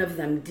 Not one of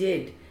them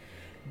did.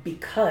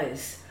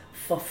 Because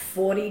for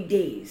 40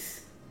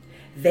 days,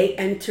 they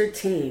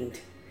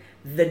entertained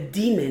the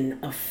demon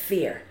of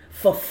fear.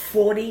 For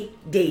 40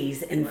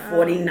 days and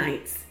 40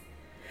 nights.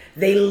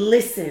 They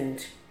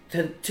listened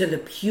to the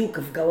puke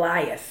of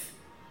Goliath.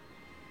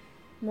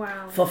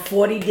 Wow. For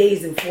 40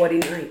 days and 40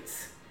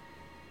 nights.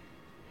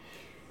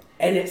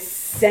 And it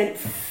sent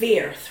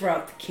fear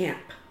throughout the camp.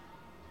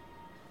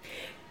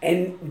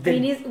 And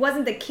it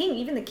wasn't the king.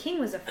 Even the king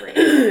was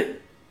afraid.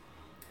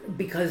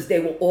 Because they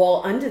were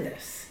all under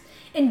this.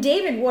 And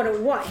David,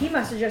 what? He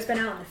must have just been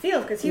out in the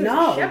field because he was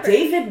a shepherd. No,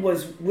 David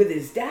was with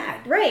his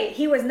dad. Right.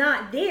 He was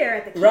not there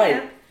at the camp.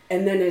 Right.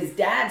 And then his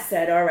dad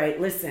said, all right,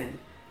 listen,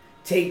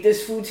 take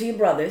this food to your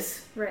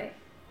brothers. Right.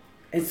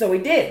 And so he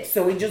did.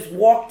 So he just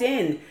walked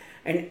in.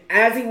 And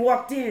as he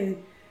walked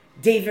in,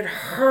 David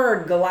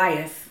heard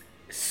Goliath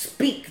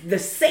speak the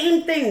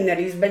same thing that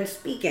he's been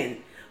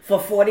speaking for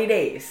 40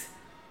 days.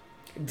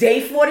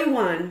 Day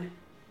 41,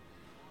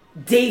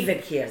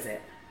 David hears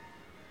it.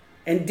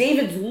 And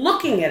David's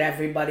looking at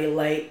everybody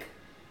like,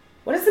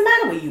 what is the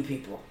matter with you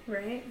people?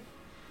 Right.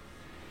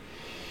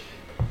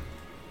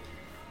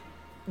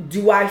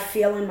 Do I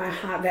feel in my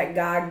heart that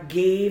God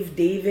gave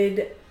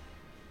David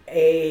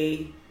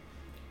a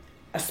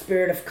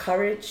spirit of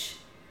courage?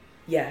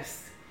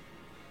 Yes.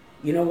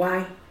 You know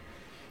why?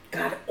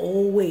 God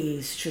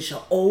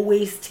Trisha,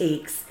 always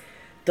takes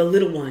the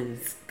little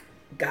ones.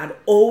 God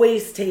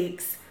always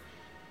takes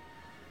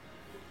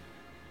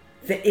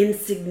the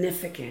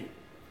insignificant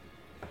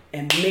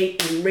and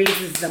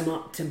raises them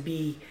up to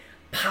be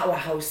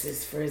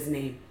powerhouses for his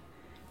name.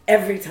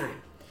 Every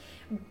time.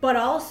 But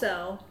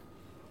also,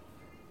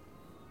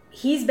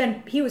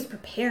 he was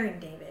preparing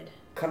David.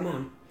 Come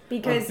on.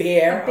 Because a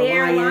bear,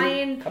 a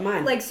lion. Come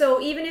on. Like, so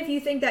even if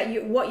you think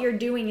that what you're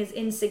doing is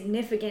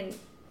insignificant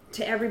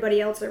to everybody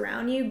else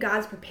around you,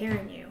 God's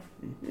preparing you.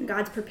 Mm-hmm.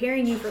 God's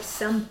preparing you for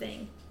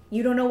something.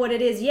 You don't know what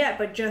it is yet,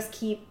 but just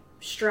keep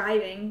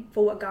striving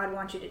for what God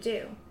wants you to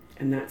do.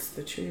 And that's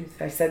the truth.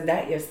 I said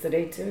that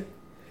yesterday too.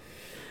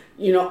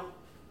 You know,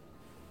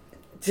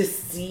 to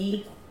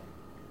see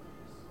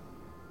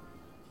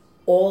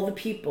all the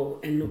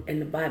people in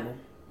the Bible,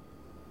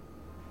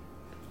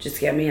 just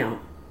get me out.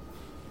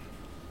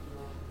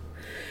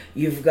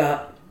 You've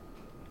got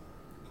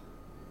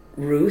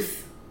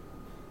Ruth.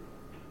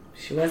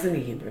 She wasn't a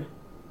Hebrew.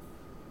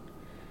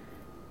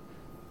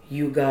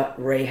 You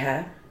got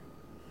Rahab.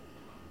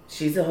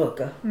 She's a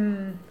hooker.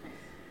 Mm.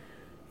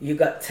 You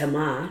got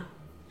Tamar.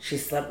 She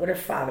slept with her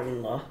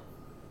father-in-law.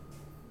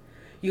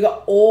 You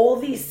got all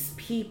these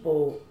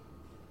people,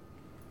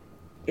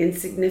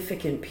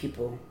 insignificant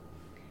people,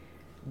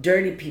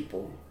 dirty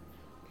people,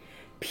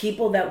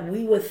 people that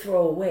we would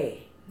throw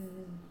away.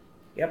 Mm.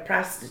 You're a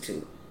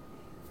prostitute.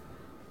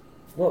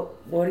 What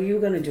are you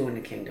going to do in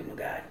the kingdom of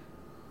God?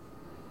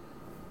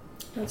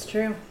 That's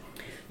true.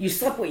 You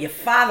slept with your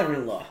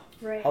father-in-law.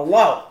 Right.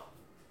 Hello.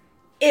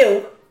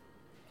 Ew.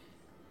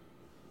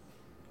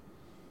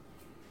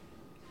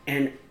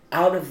 And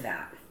out of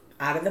that,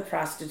 out of the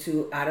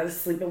prostitute, out of the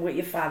sleeping with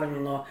your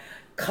father-in-law,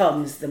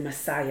 comes the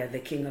Messiah, the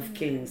King of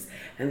Kings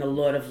and the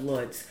Lord of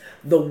Lords,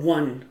 the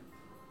one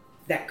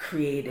that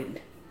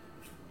created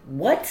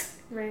what?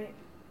 Right.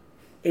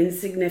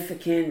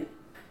 Insignificant,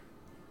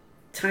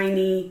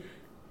 tiny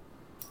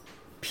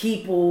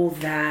people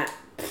that,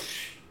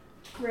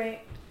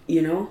 right.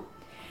 You know?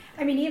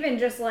 I mean, even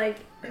just like,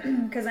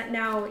 because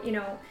now, you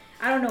know,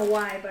 I don't know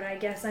why, but I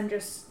guess I'm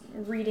just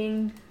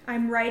reading.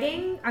 I'm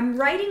writing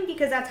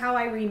because that's how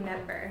I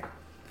remember.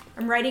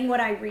 I'm writing what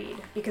I read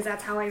because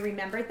that's how I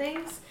remember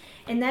things.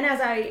 And then as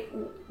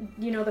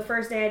the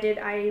first day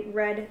I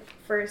read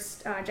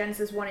first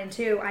Genesis 1 and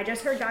 2, I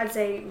just heard God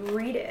say,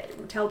 read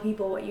it. Tell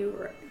people what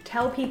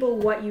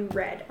you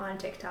read on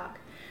TikTok.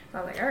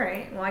 I was like, all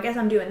right, well, I guess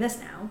I'm doing this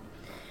now.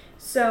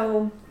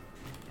 So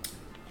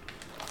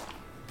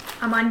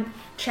I'm on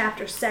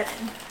chapter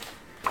 7.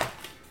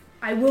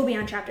 I will be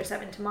on chapter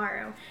 7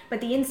 tomorrow.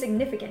 But the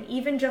insignificant,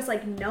 even just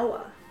like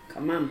Noah.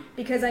 Come on.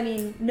 Because, I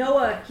mean,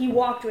 Noah, he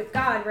walked with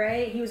God,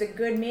 right? He was a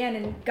good man,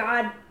 and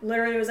God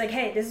literally was like,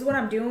 hey, this is what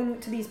I'm doing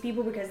to these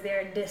people because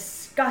they're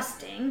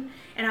disgusting.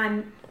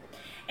 And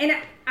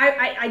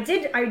I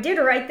did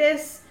write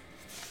this.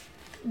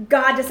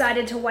 God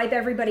decided to wipe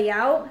everybody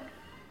out.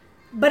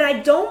 But I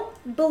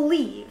don't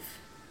believe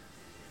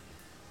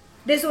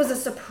this was a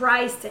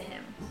surprise to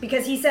him.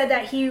 Because he said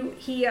that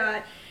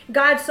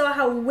God saw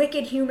how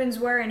wicked humans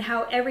were and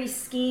how every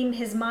scheme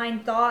his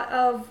mind thought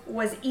of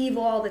was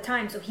evil all the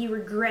time. So he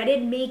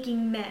regretted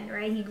making men,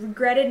 right? He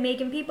regretted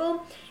making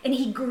people, and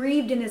he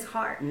grieved in his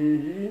heart,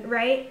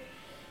 right?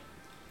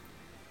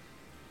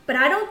 But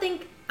I don't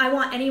think I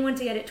want anyone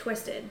to get it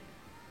twisted.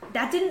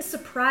 That didn't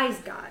surprise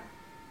God,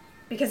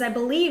 because I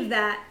believe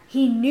that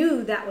he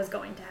knew that was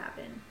going to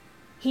happen.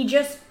 He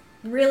just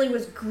really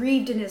was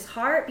grieved in his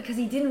heart because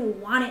he didn't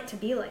want it to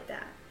be like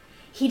that.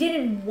 He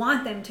didn't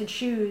want them to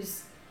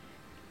choose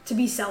to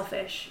be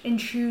selfish and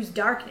choose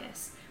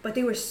darkness, but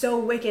they were so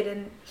wicked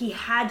and he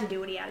had to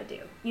do what he had to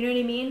do. You know what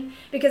I mean?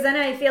 Because then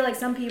I feel like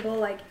some people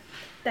like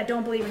that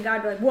don't believe in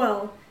God are like,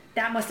 well,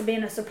 that must have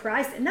been a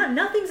surprise. No,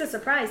 nothing's a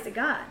surprise to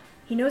God.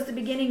 He knows the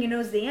beginning, he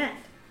knows the end.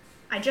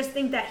 I just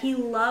think that he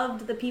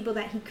loved the people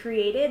that he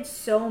created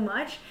so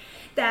much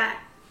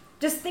that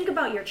just think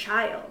about your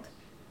child,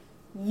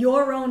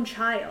 your own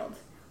child,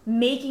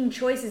 making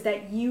choices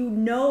that you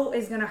know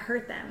is going to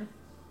hurt them,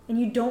 and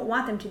you don't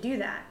want them to do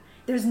that.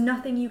 There's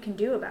nothing you can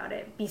do about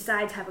it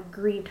besides have a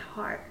grieved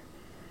heart.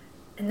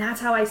 And that's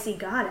how I see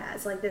God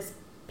as, like this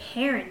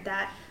parent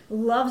that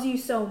loves you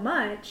so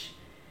much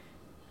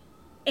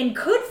and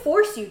could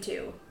force you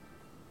to,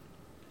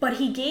 but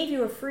he gave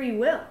you a free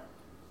will.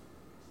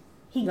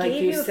 He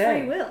gave you a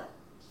free will.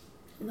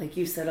 Like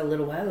you said a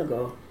little while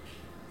ago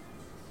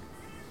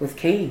with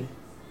Cain.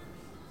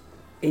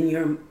 In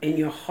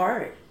your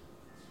heart,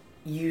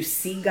 you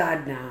see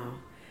God now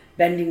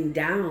bending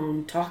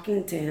down,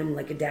 talking to him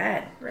like a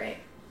dad. Right.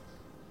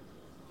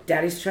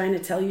 Daddy's trying to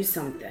tell you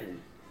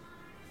something.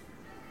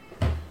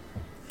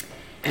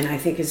 And I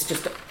think it's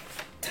just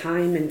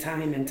time and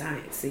time and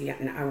time. See,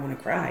 and I want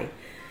to cry.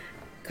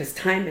 Because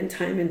time and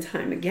time and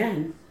time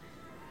again,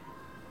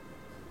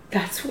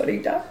 that's what he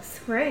does.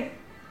 Right.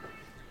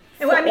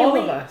 For all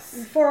of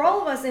us. For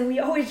all of us, and we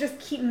always just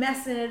keep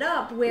messing it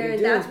up where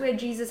that's where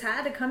Jesus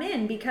had to come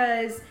in,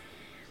 because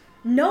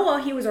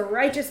Noah, he was a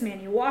righteous man.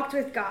 He walked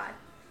with God.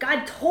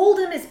 God told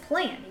him his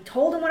plan. He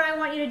told him what I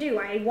want you to do.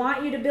 I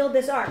want you to build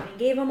this ark. And he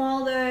gave him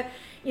all the,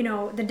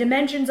 the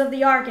dimensions of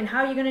the ark and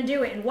how you're going to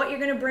do it and what you're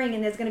going to bring.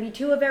 And there's going to be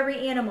 2 of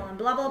every animal and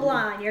blah, blah,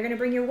 blah. And you're going to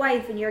bring your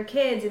wife and your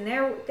kids and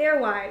their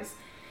wives.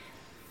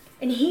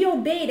 And he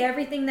obeyed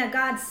everything that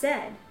God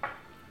said.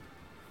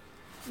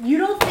 You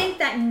don't think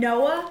that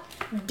Noah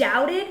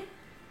doubted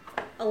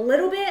a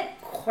little bit?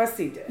 Of course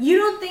he did. You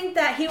don't think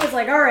that he was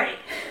like, all right,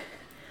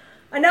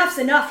 enough's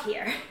enough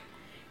here?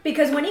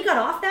 Because when he got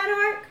off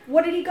that ark,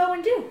 what did he go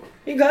and do?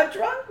 He got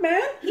drunk,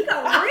 man. He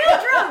got real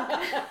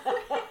drunk.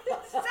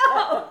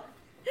 So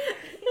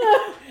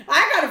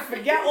I gotta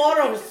forget all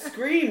those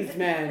screams,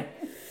 man.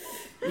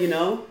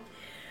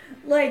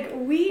 Like,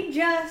 we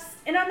just,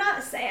 and I'm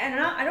not saying,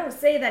 I don't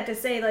say that to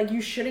say, like,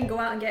 you shouldn't go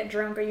out and get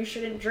drunk or you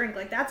shouldn't drink.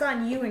 Like, that's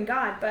on you and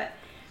God. But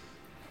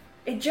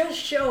it just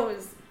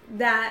shows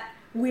that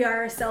we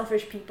are a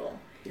selfish people.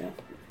 Yeah.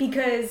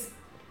 Because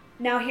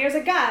now here's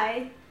a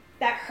guy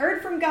that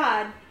heard from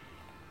God.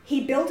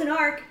 He built an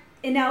ark,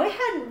 and now it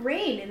hadn't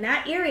rained in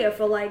that area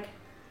for, like,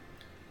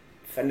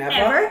 forever.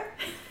 Ever.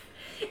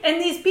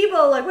 And these people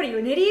are like, what are you,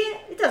 an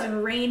idiot? It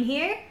doesn't rain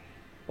here.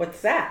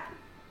 What's that?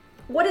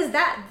 What is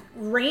that?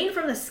 Rain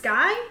from the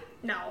sky?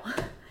 No.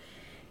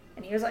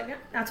 And he was like, yeah,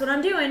 that's what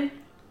I'm doing.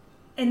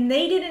 And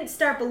they didn't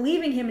start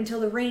believing him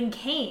until the rain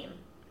came.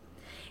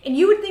 And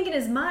you would think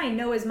in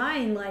Noah's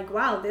mind, like,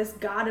 wow, this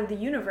God of the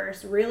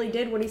universe really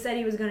did what he said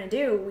he was going to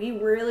do. We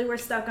really were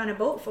stuck on a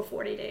boat for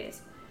 40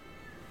 days.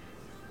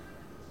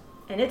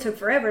 And it took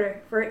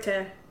forever for it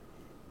to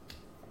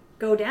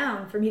go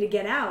down, for me to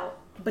get out.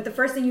 But the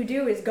first thing you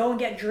do is go and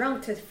get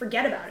drunk to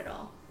forget about it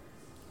all.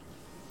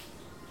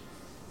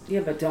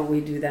 Yeah, but don't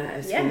we do that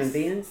as Yes. human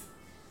beings?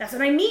 That's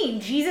what I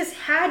mean. Jesus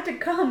had to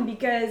come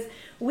because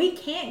we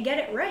can't get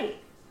it right.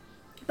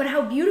 But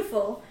how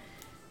beautiful.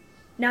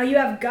 Now you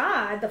have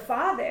God, the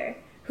Father,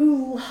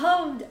 who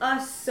loved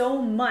us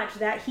so much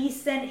that he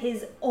sent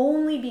his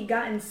only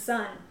begotten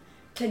Son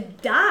to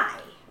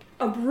die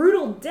a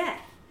brutal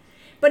death.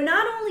 But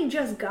not only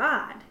just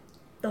God,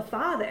 the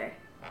Father.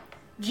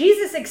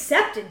 Jesus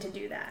accepted to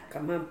do that.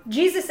 Come on.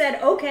 Jesus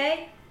said,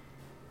 okay.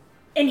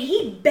 And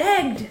he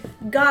begged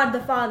God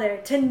the Father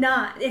to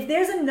not. If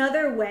there's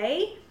another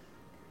way,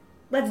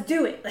 let's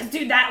do it. Let's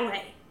do that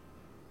way.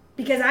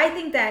 Because I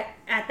think that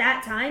at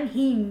that time,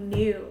 he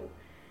knew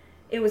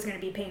it was going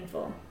to be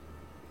painful.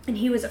 And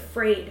he was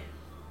afraid.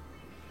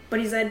 But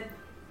he said,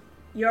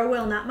 your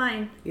will, not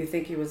mine. You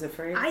think he was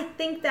afraid? I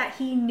think that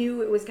he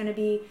knew it was going to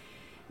be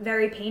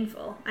very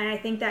painful. And I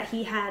think that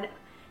he had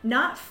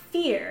not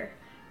fear,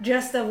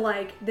 just of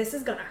like, this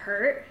is going to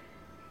hurt.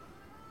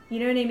 You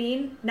know what I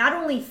mean? Not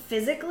only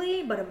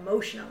physically, but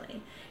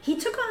emotionally. He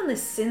took on the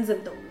sins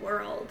of the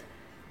world.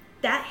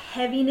 That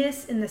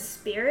heaviness in the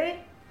spirit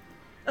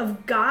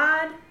of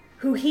God,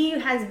 who he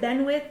has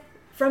been with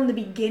from the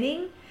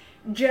beginning,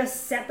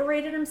 just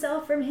separated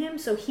himself from him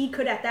so he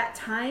could at that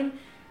time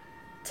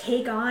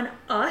take on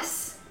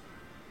us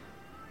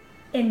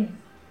and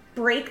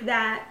break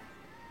that.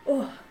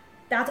 Oh,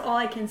 that's all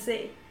I can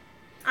see.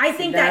 I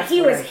think that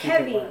he was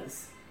heavy.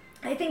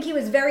 I think he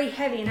was very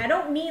heavy, and I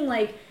don't mean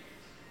like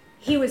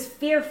he was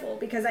fearful,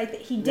 because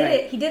he did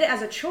it. He did it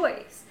as a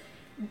choice.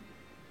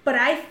 But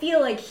I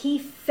feel like he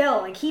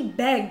felt like he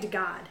begged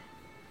God,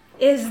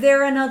 is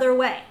there another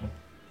way?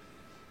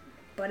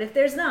 But if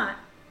there's not,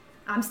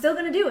 I'm still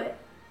going to do it.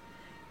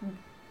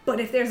 But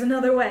if there's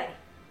another way,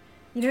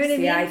 you know what I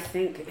mean? See, I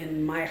think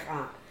in my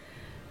heart,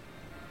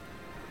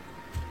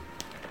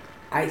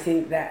 I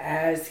think that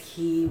as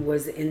he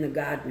was in the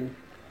garden,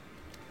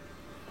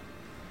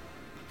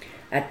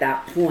 at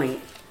that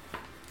point,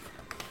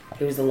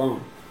 he was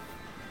alone.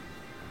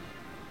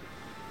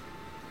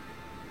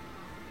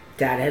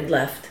 Dad had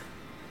left,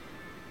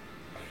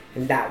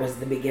 and that was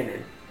the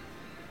beginning.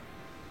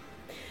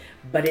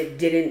 But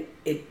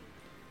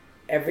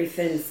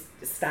everything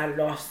started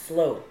off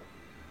slow.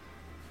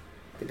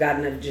 The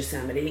Garden of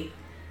Gethsemane.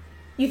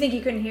 You think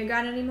he couldn't hear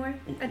God anymore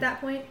at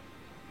that point?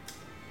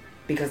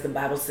 Because the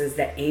Bible says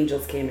that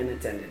angels came and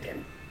attended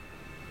him.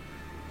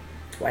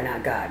 Why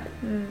not God?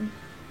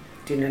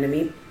 Do you know what I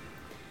mean?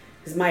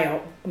 It's my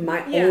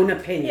own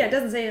opinion. Yeah, it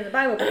doesn't say it in the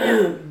Bible. But,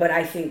 yeah. But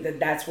I think that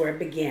that's where it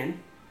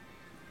began.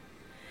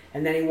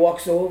 And then he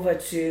walks over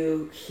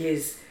to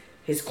his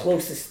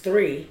closest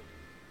three.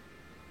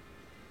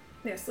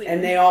 They're sleeping.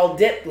 And they all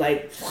dip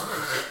like,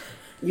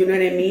 you know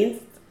what I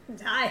mean?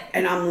 Die.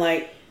 And I'm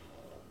like,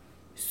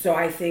 so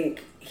I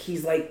think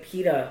he's like,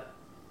 Peter,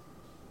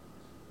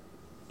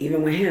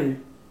 even with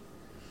him,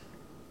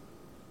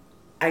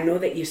 I know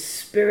that your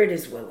spirit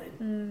is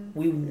willing.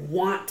 We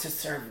want to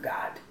serve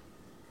God.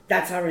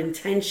 That's our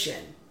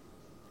intention.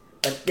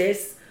 But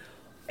this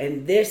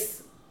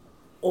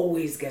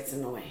always gets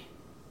in the way.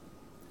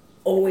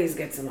 Always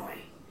gets in the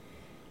way.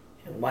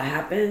 And what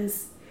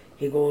happens?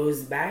 He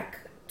goes back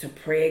to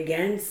pray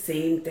again,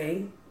 same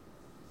thing.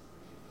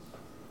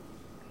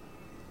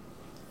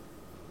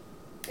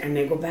 And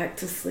they go back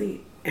to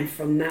sleep. And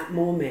from that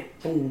moment,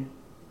 boom.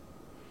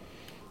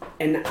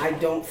 And I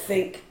don't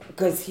think,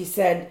 because he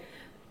said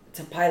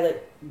to Pilate,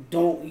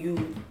 don't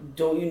you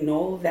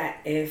know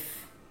that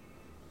if,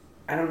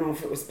 I don't know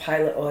if it was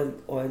Pilate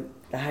or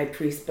the high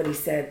priest, but he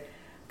said,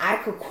 I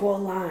could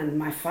call on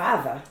my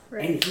father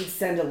and he'd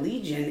send a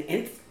legion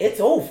and it's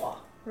over.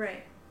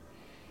 Right.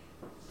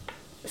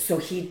 So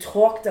he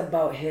talked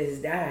about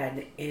his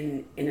dad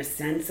in a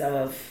sense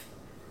of,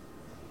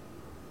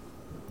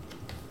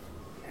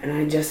 and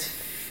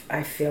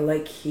I feel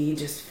like he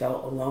just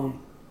felt alone.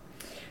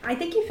 I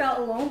think he felt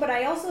alone, but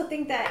I also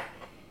think that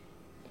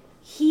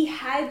he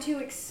had to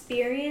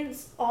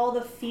experience all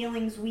the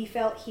feelings we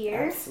felt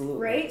here.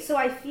 Absolutely. Right? So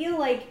I feel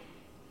like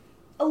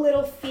a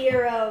little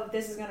fear of,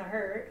 this is going to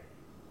hurt.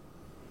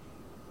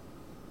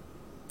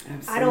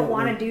 Absolutely. I don't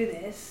want to do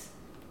this.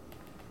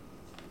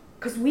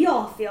 Because we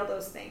all feel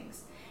those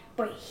things.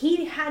 But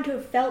he had to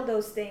have felt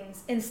those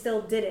things and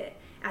still did it.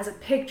 As a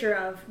picture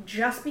of,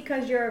 just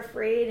because you're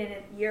afraid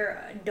and you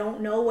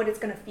don't know what it's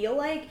going to feel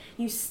like,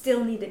 you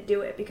still need to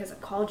do it because I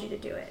called you to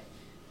do it.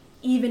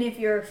 Even if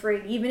you're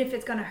afraid, even if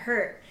it's going to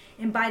hurt.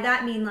 And by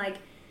that I mean like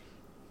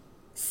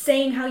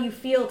saying how you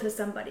feel to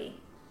somebody.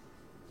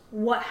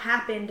 What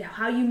happened,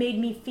 how you made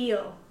me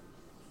feel.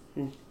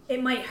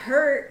 It might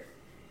hurt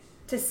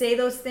to say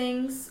those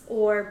things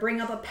or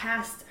bring up a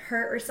past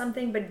hurt or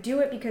something, but do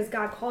it because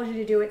God calls you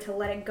to do it, to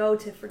let it go,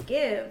 to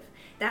forgive.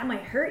 That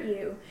might hurt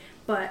you,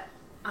 but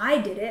I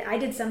did it. I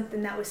did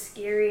something that was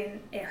scary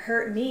and it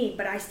hurt me,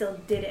 but I still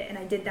did it, and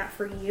I did that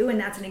for you, and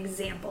that's an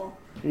example.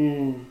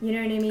 You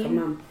know what I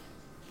mean?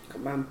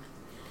 Come on.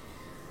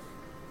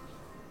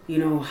 You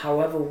know,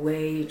 however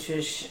way,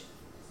 Trish,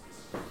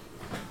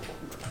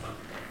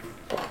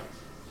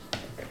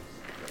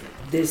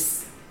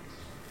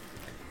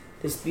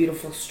 this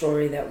beautiful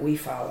story that we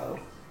follow.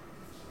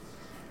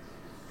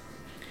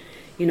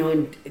 You know,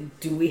 and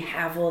do we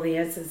have all the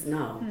answers?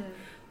 No.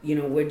 You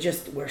know,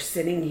 we're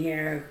sitting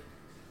here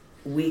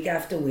week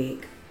after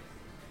week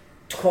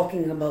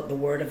talking about the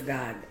Word of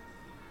God,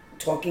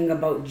 talking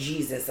about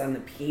Jesus on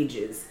the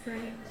pages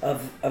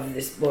of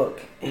this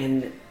book,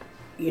 and,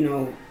 you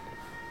know,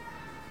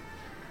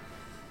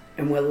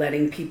 and we're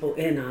letting people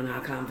in on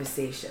our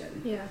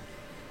conversation. Yeah.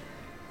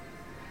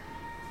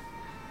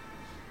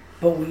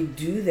 But we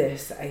do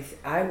this.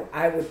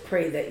 I would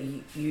pray that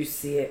you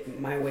see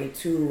it my way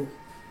too.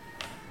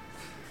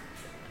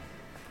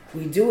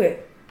 We do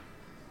it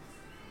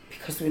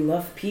because we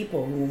love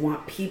people and we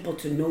want people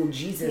to know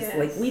Jesus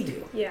like we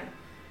do. Yeah.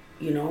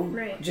 You know?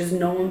 Right. Just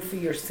know him for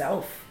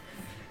yourself.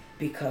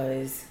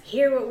 Because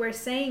hear what we're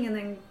saying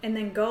and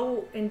then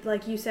go and,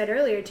 like you said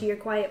earlier, to your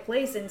quiet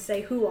place and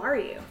say, who are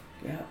you?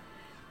 Yeah.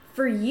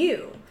 For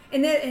you.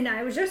 And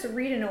I was just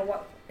reading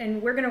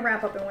and we're gonna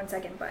wrap up in 1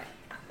 second, but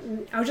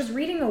I was just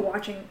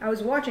I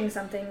was watching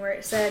something where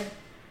it said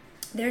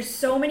there's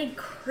so many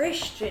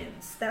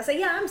Christians that say,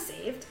 yeah, I'm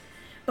saved.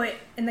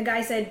 And the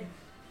guy said,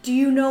 do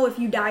you know if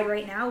you died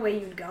right now where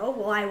you'd go?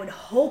 Well, I would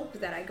hope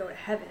that I go to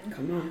heaven.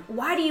 Come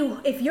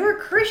on. If you're a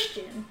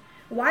Christian,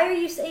 why are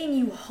you saying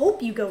you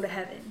hope you go to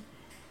heaven?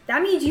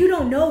 That means you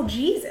don't know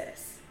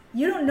Jesus.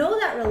 You don't know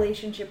that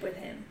relationship with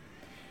him.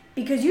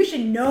 Because you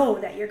should know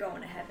that you're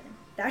going to heaven.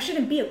 That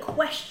shouldn't be a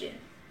question.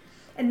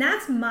 And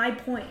that's my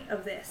point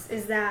of this,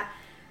 is that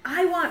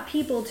I want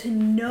people to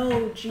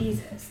know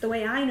Jesus the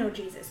way I know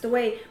Jesus. The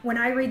way when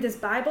I read this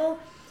Bible,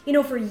 you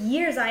know, for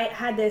years I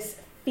had this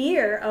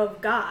fear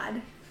of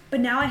God, but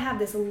now I have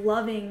this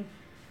loving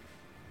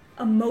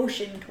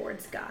emotion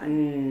towards God.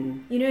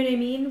 You know what I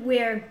mean?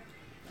 Where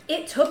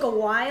it took a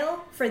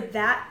while for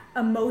that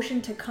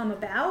emotion to come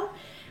about,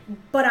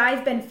 but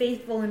I've been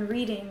faithful in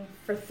reading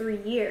for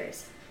 3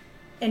 years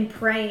and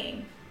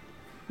praying,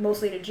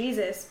 mostly to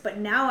Jesus, but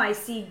now I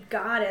see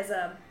God as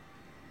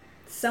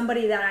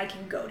somebody that I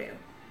can go to.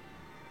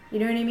 You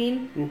know what I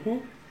mean? Mm-hmm.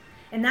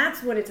 And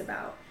that's what it's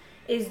about,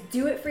 is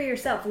do it for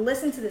yourself.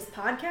 Listen to this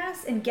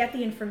podcast and get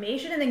the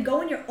information, and then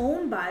go in your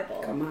own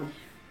Bible. Come on.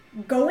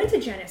 Go into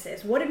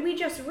Genesis. What did we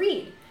just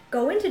read?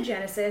 Go into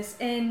Genesis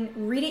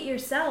and read it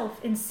yourself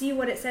and see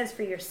what it says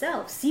for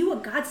yourself. See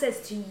what God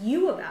says to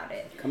you about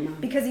it. Come on.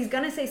 Because he's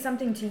going to say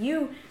something to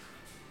you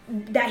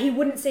that he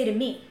wouldn't say to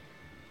me.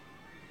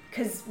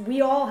 Because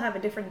we all have a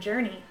different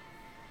journey,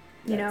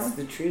 you know? That's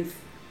the truth.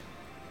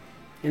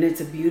 And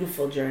it's a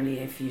beautiful journey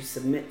if you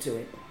submit to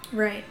it.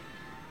 Right.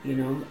 You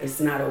know,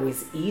 it's not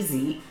always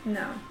easy.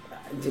 No.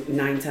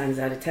 9 times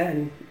out of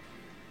 10,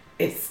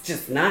 it's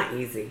just not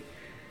easy.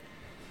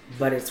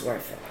 But it's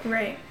worth it.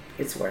 Right.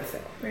 It's worth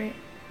it. Right.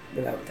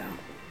 Without doubt.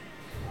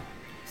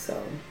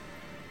 So,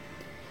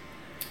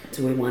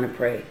 do we want to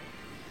pray?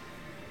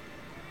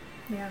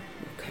 Yeah.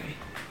 Okay.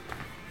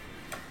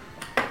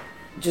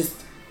 Just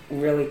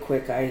really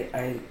quick,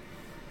 I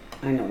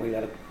know we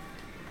gotta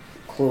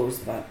close,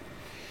 but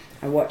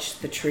I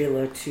watched the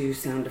trailer to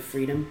Sound of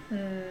Freedom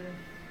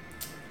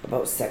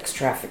about sex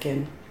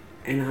trafficking,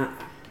 and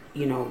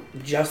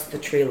just the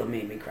trailer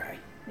made me cry.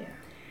 Yeah.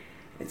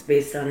 It's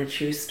based on a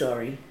true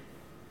story,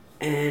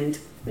 and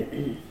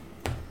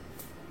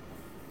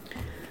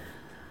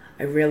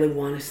I really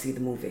want to see the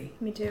movie.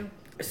 Me too.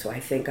 So I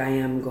think I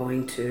am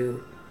going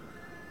to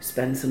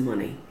spend some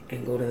money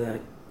and go to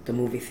the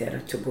movie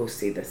theater to go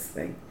see this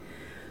thing.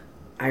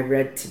 I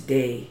read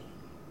today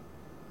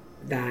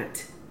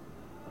that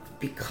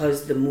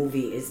because the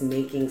movie is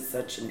making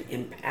such an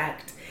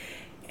impact,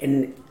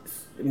 and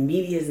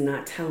media is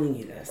not telling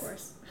you this. Of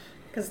course.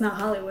 Because it's not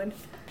Hollywood.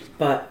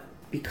 But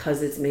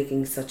because it's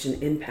making such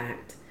an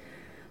impact,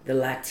 the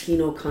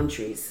Latino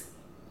countries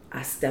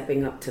are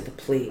stepping up to the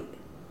plate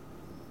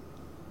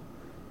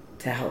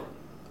to help.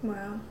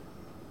 Wow.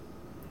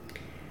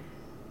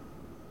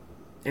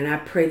 And I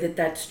pray that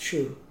that's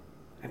true.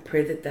 I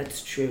pray that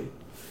that's true.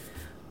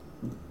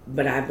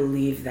 But I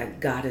believe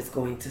that God is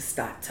going to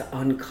start to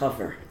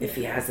uncover, if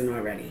he hasn't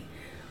already,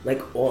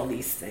 like all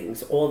these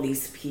things, all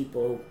these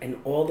people, and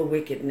all the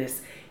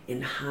wickedness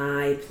in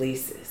high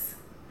places.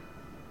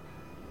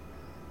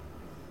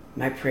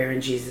 My prayer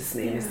in Jesus'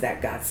 name is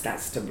that God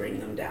starts to bring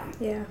them down.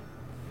 Yeah.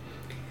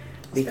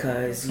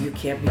 Because you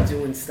can't be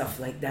doing stuff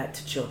like that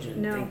to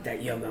children and think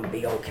that you're going to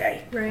be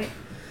okay. Right.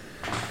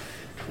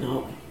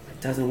 No,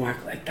 it doesn't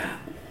work like that.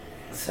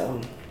 So,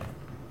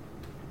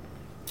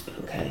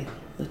 okay,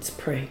 let's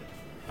pray.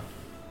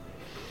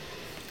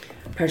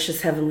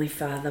 Precious Heavenly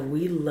Father,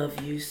 we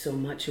love you so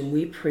much and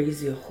we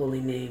praise your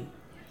holy name.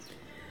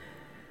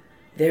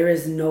 There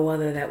is no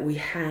other that we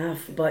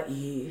have but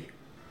you.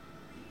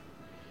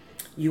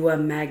 You are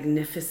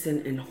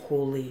magnificent and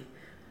holy.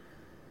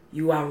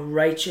 You are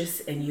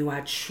righteous and you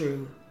are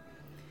true.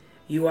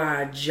 You are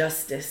our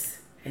justice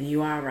and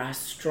you are our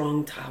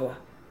strong tower.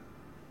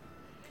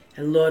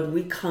 And Lord,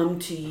 we come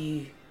to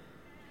you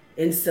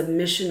in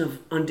submission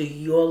under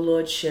your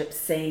lordship,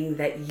 saying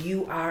that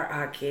you are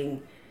our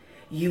King.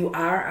 You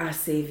are our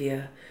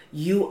Savior.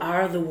 You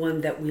are the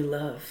one that we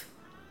love.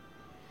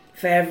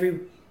 For every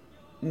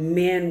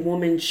man,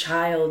 woman,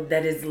 child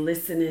that is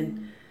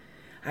listening,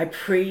 I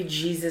pray,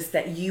 Jesus,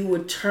 that you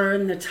would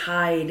turn the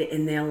tide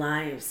in their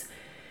lives.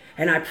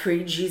 And I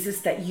pray,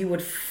 Jesus, that you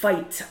would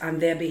fight on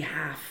their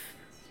behalf.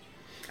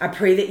 I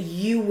pray that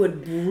you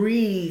would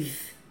breathe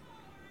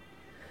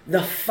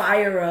the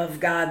fire of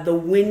God, the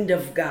wind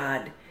of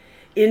God,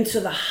 into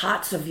the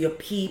hearts of your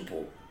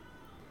people.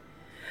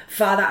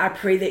 Father, I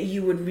pray that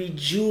you would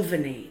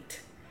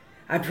rejuvenate.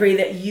 I pray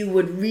that you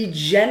would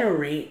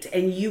regenerate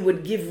and you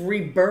would give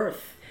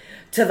rebirth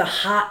to the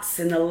hearts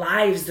and the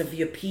lives of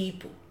your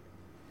people.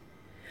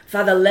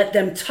 Father, let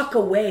them tuck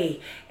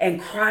away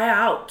and cry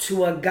out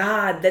to a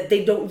God that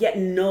they don't yet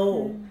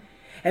know.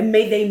 And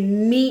may they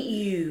meet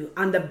you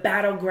on the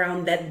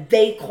battleground that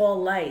they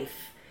call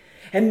life.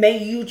 And may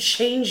you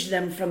change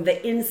them from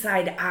the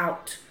inside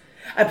out.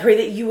 I pray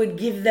that you would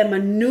give them a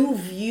new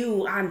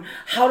view on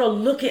how to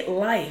look at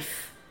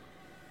life.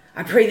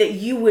 I pray that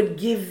you would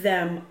give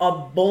them a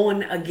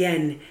born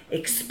again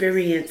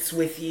experience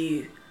with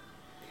you.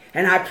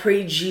 And I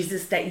pray,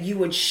 Jesus, that you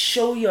would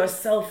show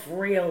yourself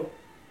real.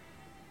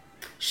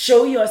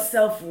 Show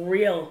yourself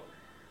real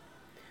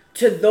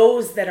to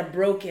those that are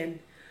broken,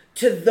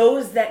 to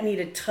those that need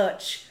a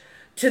touch,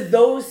 to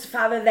those,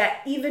 Father,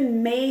 that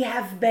even may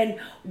have been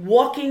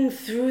walking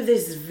through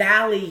this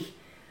valley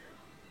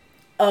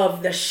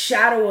of the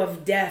shadow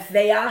of death.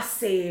 They are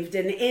saved,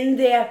 and in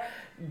their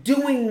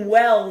doing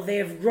well, they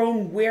have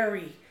grown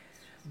weary.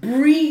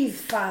 Breathe,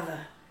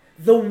 Father,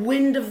 the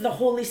wind of the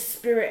Holy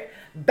Spirit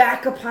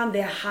back upon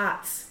their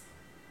hearts.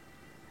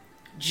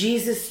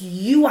 Jesus,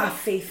 you are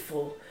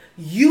faithful.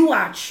 You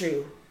are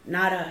true,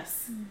 not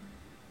us.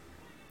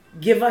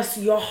 Give us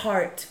your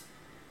heart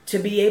to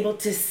be able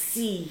to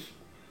see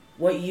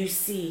what you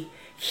see,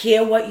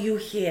 hear what you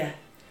hear,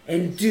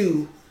 and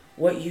do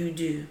what you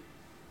do.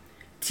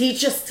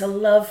 Teach us to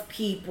love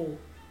people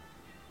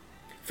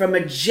from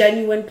a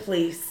genuine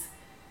place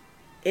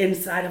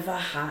inside of our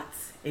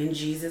hearts. In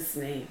Jesus'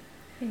 name,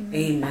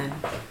 amen.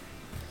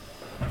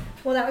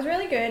 Well, that was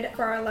really good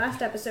for our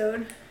last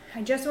episode.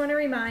 I just want to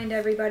remind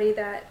everybody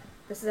that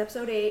this is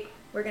episode 8.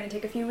 We're going to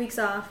take a few weeks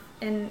off,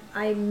 and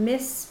I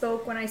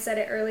misspoke when I said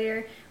it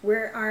earlier.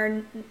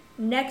 Our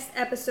next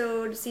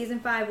episode, season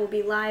 5, will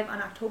be live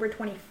on October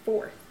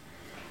 24th.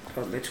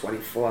 Oh, the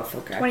 24th,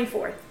 okay.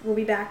 24th. We'll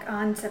be back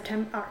on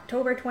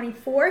October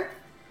 24th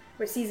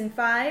with season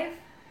 5.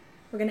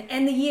 We're going to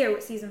end the year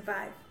with season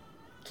 5.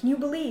 Can you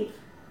believe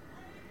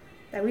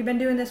that we've been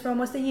doing this for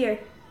almost a year?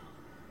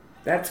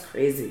 That's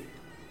crazy.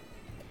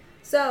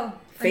 So.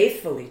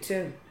 Faithfully,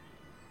 too.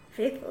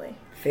 Faithfully.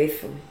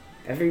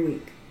 Every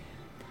week.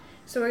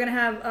 So we're going to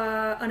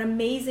have an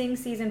amazing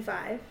season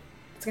 5.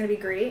 It's going to be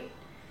great.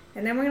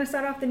 And then we're going to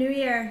start off the new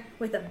year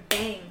with a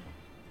bang.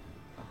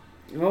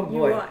 Oh,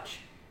 boy. You watch.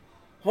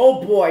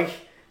 Oh, boy.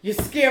 You're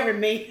scaring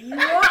me. You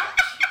watch.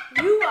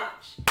 You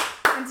watch.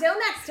 Until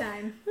next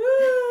time.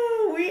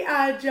 Woo, we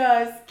are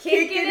just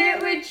kicking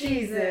it with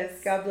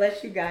Jesus. God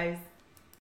bless you guys.